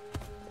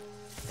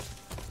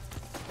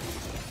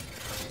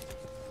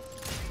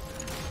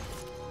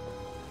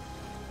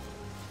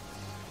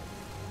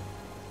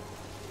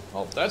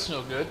 Oh, that's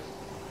no good.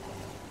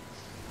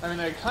 I mean,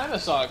 I kind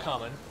of saw it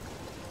coming.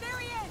 There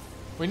he is!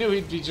 We knew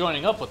he'd be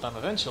joining up with them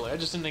eventually. I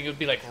just didn't think it would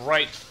be like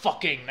right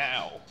fucking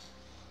now.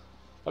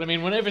 But I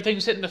mean, when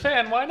everything's hitting the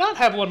fan, why not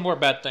have one more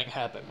bad thing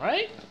happen,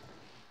 right?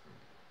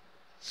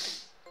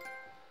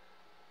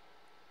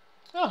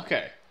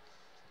 Okay.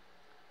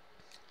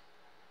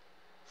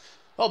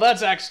 Oh,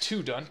 that's Acts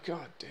 2 done.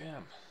 God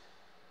damn.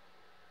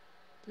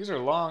 These are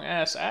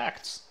long-ass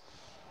acts.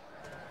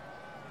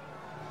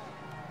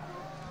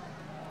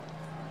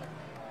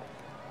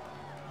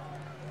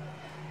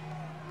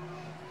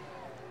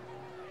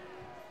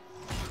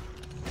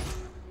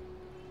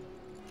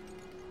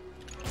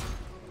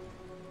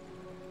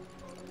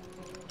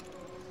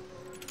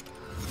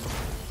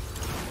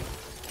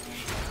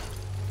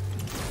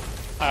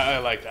 I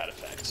like that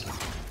effect.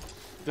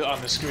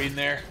 On the screen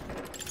there.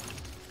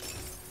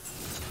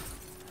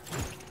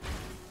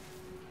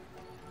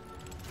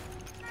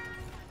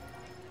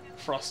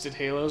 Frosted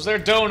halos. They're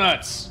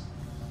donuts!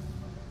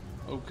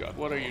 Oh god,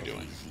 what are you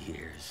doing? These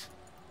years.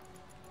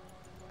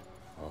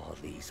 All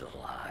these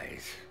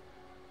lies.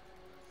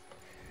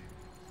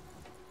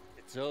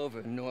 It's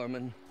over,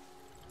 Norman.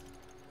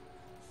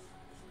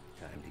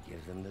 Time to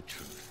give them the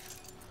truth.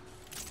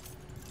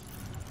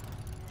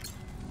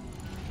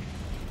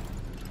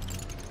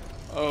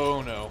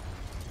 Oh no.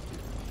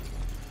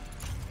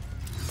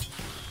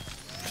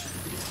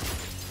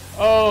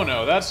 Oh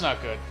no, that's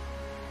not good.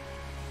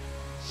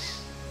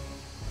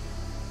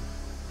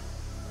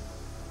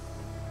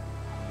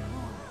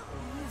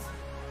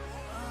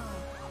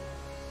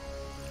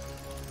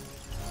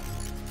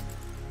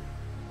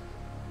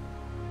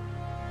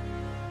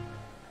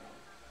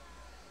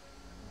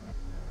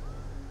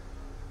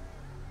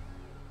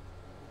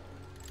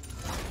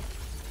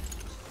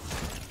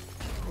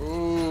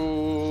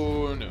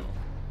 Oh no.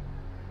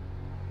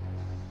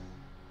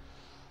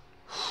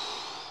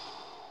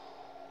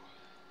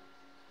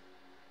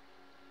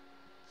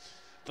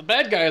 The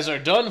bad guys are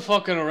done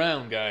fucking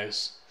around,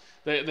 guys.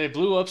 They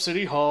blew up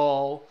City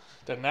Hall.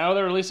 Then now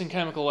they're releasing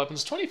chemical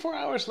weapons 24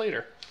 hours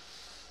later.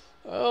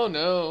 Oh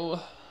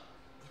no.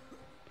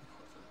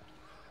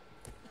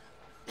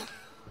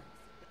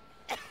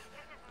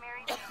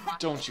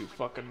 Don't you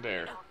fucking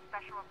dare.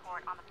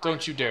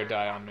 Don't you dare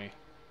die on me.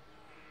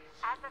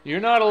 You're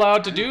not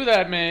allowed to do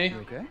that, May. You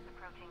okay?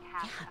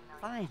 Yeah,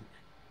 fine.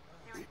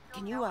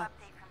 Can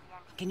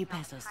you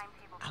pass those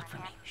out for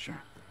me?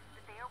 Sure.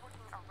 They are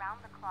working around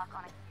the clock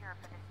on a cure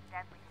for this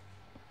deadly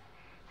disease.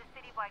 The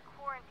citywide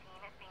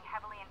quarantine is being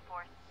heavily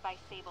enforced by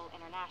Sable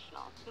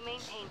International, who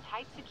maintain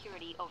tight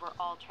security over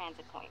all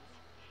transit points.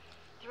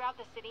 Throughout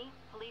the city,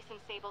 police and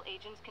Sable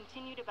agents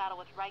continue to battle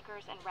with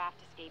Rikers and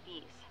Raft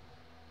escapees.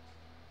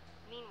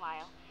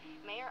 Meanwhile,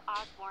 Mayor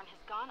Osborn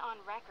has gone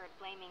on record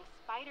blaming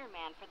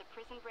Spider-Man for the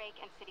prison break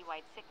and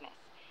citywide sickness,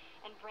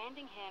 and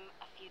branding him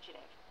a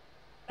fugitive.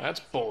 That's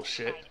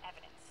bullshit.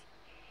 Evidence.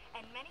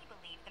 And many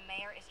believe the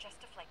mayor is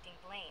just deflecting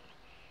blame,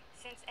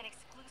 since an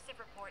exclusive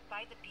report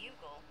by the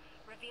Bugle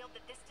revealed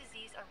that this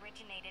disease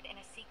originated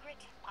in a secret,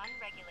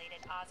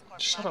 unregulated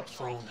Oscorp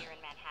laboratory here in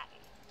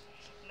Manhattan.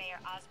 Mayor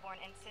Osborn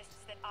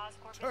insists that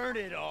Oscorp Turn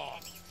is it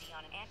off. NBC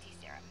on an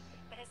anti-serum,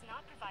 but has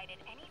not provided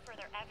any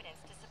further evidence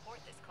to support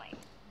this claim.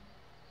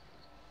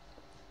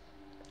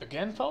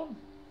 Again, phone?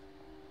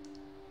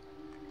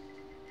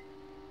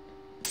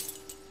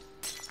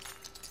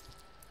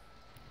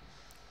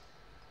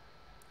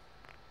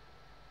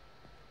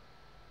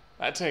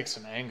 That takes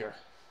some anger.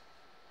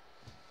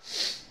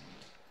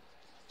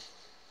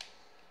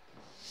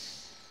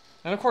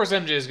 And of course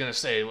MJ is going to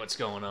say what's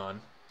going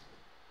on.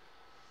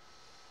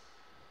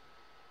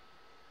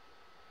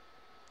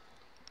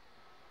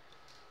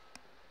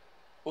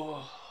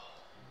 Oh.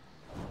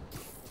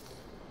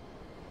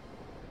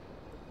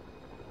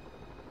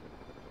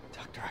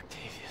 Dr.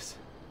 Octavius,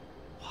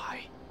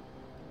 why?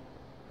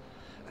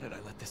 How did I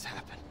let this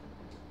happen?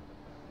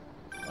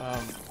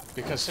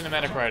 Because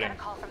cinematic writing. I got a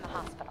call from the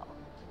hospital.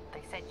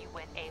 They said you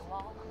went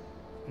AWOL.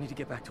 I need to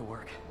get back to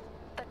work.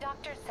 The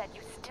doctor said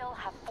you still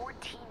have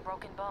 14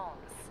 broken bones.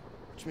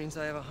 Which means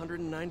I have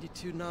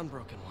 192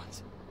 non-broken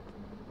ones.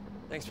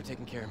 Thanks for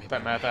taking care of me.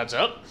 That math adds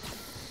up.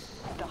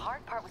 The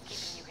hard part was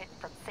keeping you hidden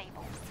from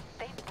Sable.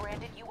 They've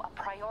branded you a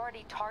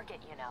priority target,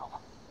 you know.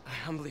 I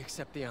humbly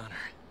accept the honor.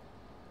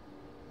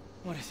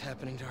 What is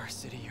happening to our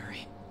city,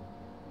 Yuri?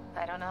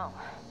 I don't know.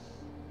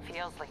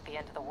 Feels like the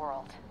end of the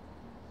world.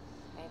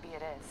 Maybe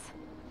it is.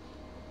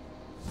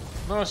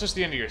 No, it's just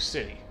the end of your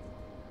city.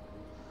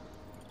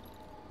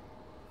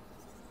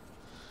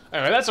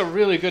 Anyway, that's a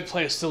really good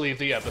place to leave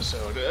the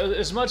episode.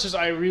 As much as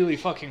I really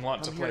fucking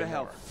want to play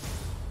more.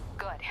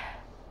 Good.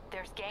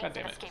 There's gangs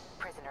of escaped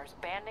prisoners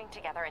banding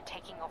together and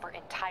taking over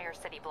entire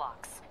city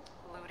blocks.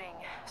 Looting,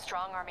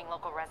 strong-arming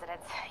local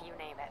residents, you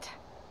name it.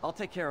 I'll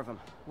take care of them.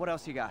 What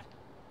else you got?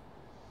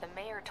 The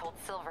mayor told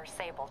Silver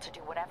Sable to do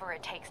whatever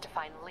it takes to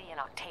find Lee and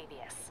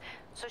Octavius.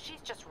 So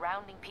she's just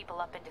rounding people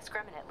up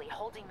indiscriminately,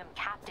 holding them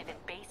captive in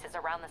bases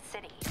around the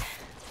city.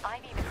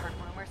 I've even heard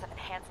rumors of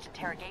enhanced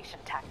interrogation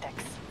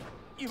tactics.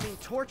 You mean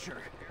torture?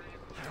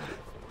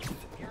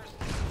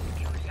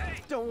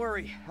 Don't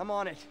worry, I'm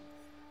on it.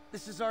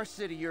 This is our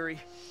city, Yuri.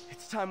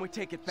 It's time we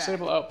take it back.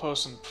 Sable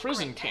outposts and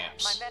prison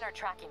camps. My men are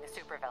tracking the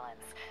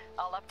supervillains.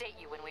 I'll update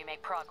you when we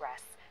make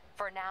progress.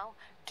 For now,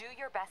 do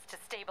your best to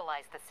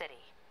stabilize the city.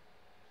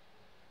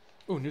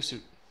 Ooh, new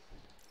suit.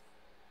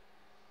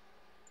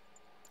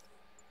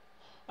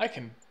 I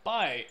can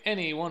buy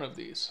any one of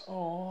these.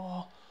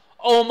 Oh,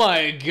 oh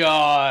my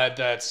god,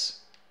 that's...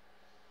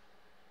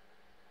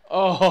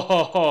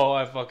 Oh,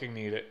 I fucking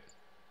need it.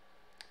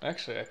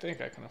 Actually, I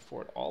think I can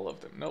afford all of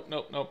them. Nope,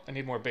 nope, nope. I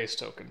need more base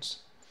tokens.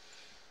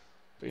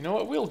 But you know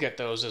what? We'll get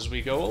those as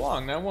we go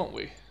along now, won't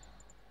we?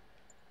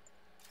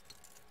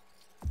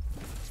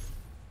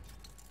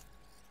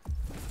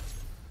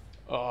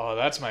 Oh,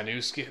 that's my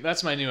new skin.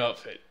 That's my new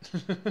outfit.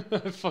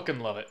 I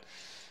fucking love it.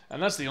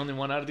 And that's the only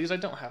one out of these I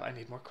don't have. I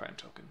need more crime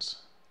tokens.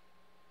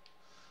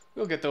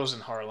 We'll get those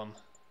in Harlem.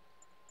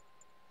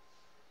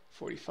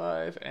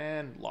 45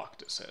 and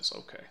locked, it says.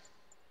 Okay.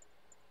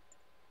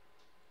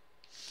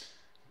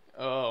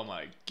 Oh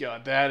my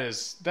god, that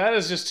is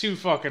just too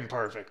fucking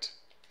perfect.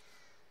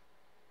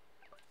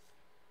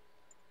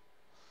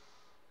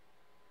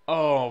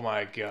 Oh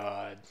my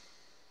god.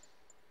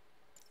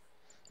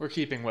 We're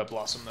keeping Web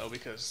Blossom though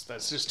because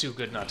that's just too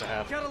good not to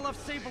have. Gotta love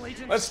Sable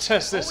agents. Let's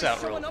test this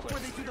out real up quick.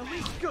 where they do the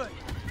least good.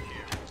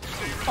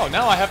 Oh,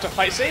 now I have to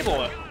fight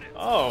Sable.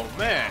 Oh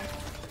man.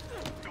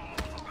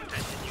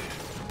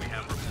 We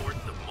have reports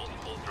of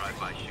multiple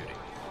drive-by shootings.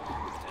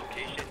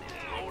 Location is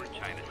Lower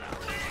Chinatown.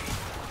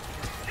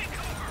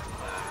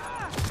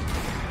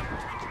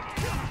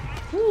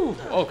 Whew,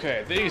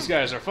 okay, these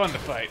guys are fun to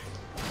fight.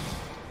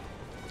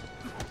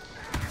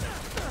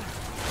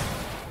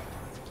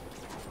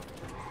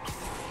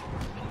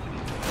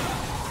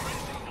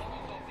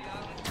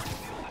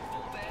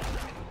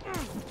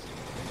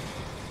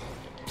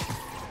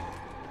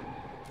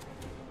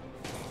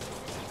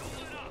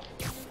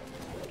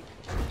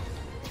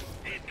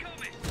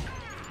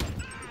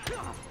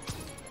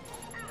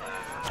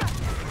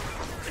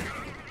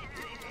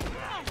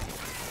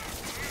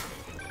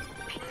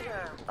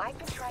 I've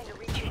been trying to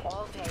reach you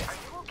all day. Are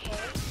you okay?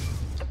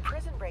 The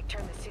prison break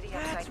turned the city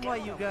upside down. That's why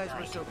you guys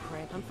were so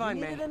cramped. I'm fine,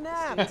 man. Needed a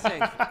nap. Stay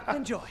safe.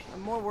 Enjoy.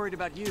 I'm more worried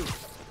about you.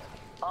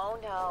 Oh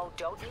no,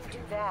 don't you do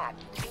that.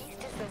 Beast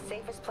is the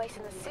safest place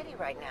in the city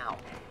right now.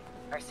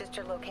 Our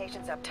sister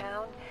locations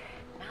uptown,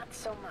 not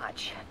so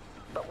much.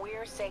 But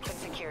we're safe and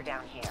secure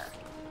down here.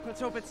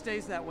 Let's hope it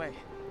stays that way.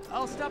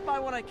 I'll stop by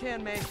when I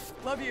can, May.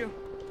 Love you.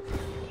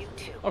 You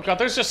too. Oh god,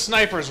 there's just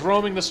snipers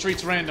roaming the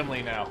streets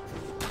randomly now.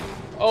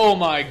 Oh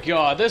my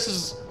god, this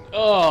is...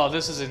 Oh,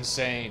 this is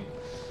insane.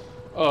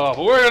 Oh,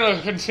 but we're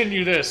gonna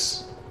continue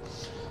this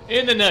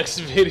in the next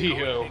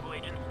video.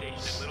 Agent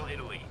stationed in Little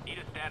Italy. Need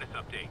a status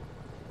update.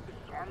 This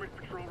is Armored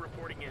Patrol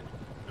reporting in.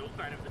 No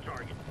sign of the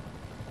target.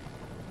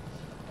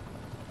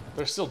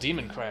 There's still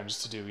demon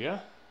crimes to do,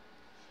 yeah?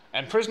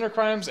 And prisoner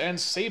crimes and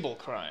Sable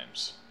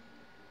crimes.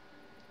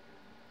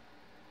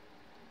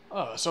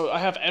 Oh, so I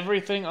have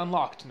everything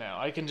unlocked now.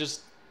 I can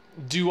just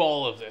do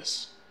all of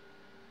this.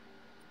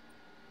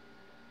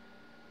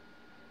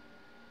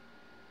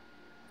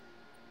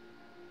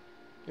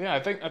 Yeah, I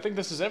think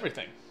this is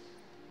everything.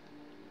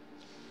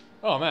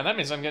 Oh man, that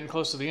means I'm getting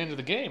close to the end of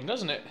the game,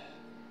 doesn't it?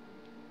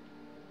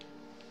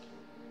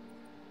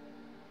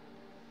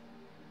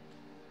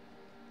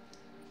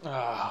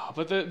 Ah,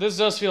 but this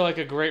does feel like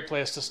a great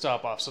place to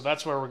stop off, so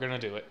that's where we're gonna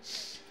do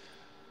it.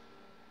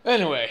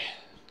 Anyway,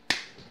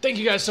 thank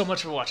you guys so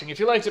much for watching. If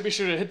you liked it, be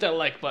sure to hit that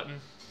like button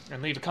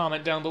and leave a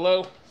comment down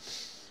below.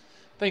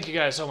 Thank you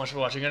guys so much for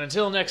watching, and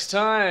until next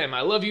time,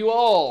 I love you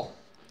all,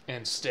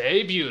 and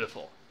stay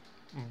beautiful.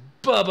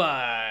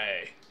 Bye-bye.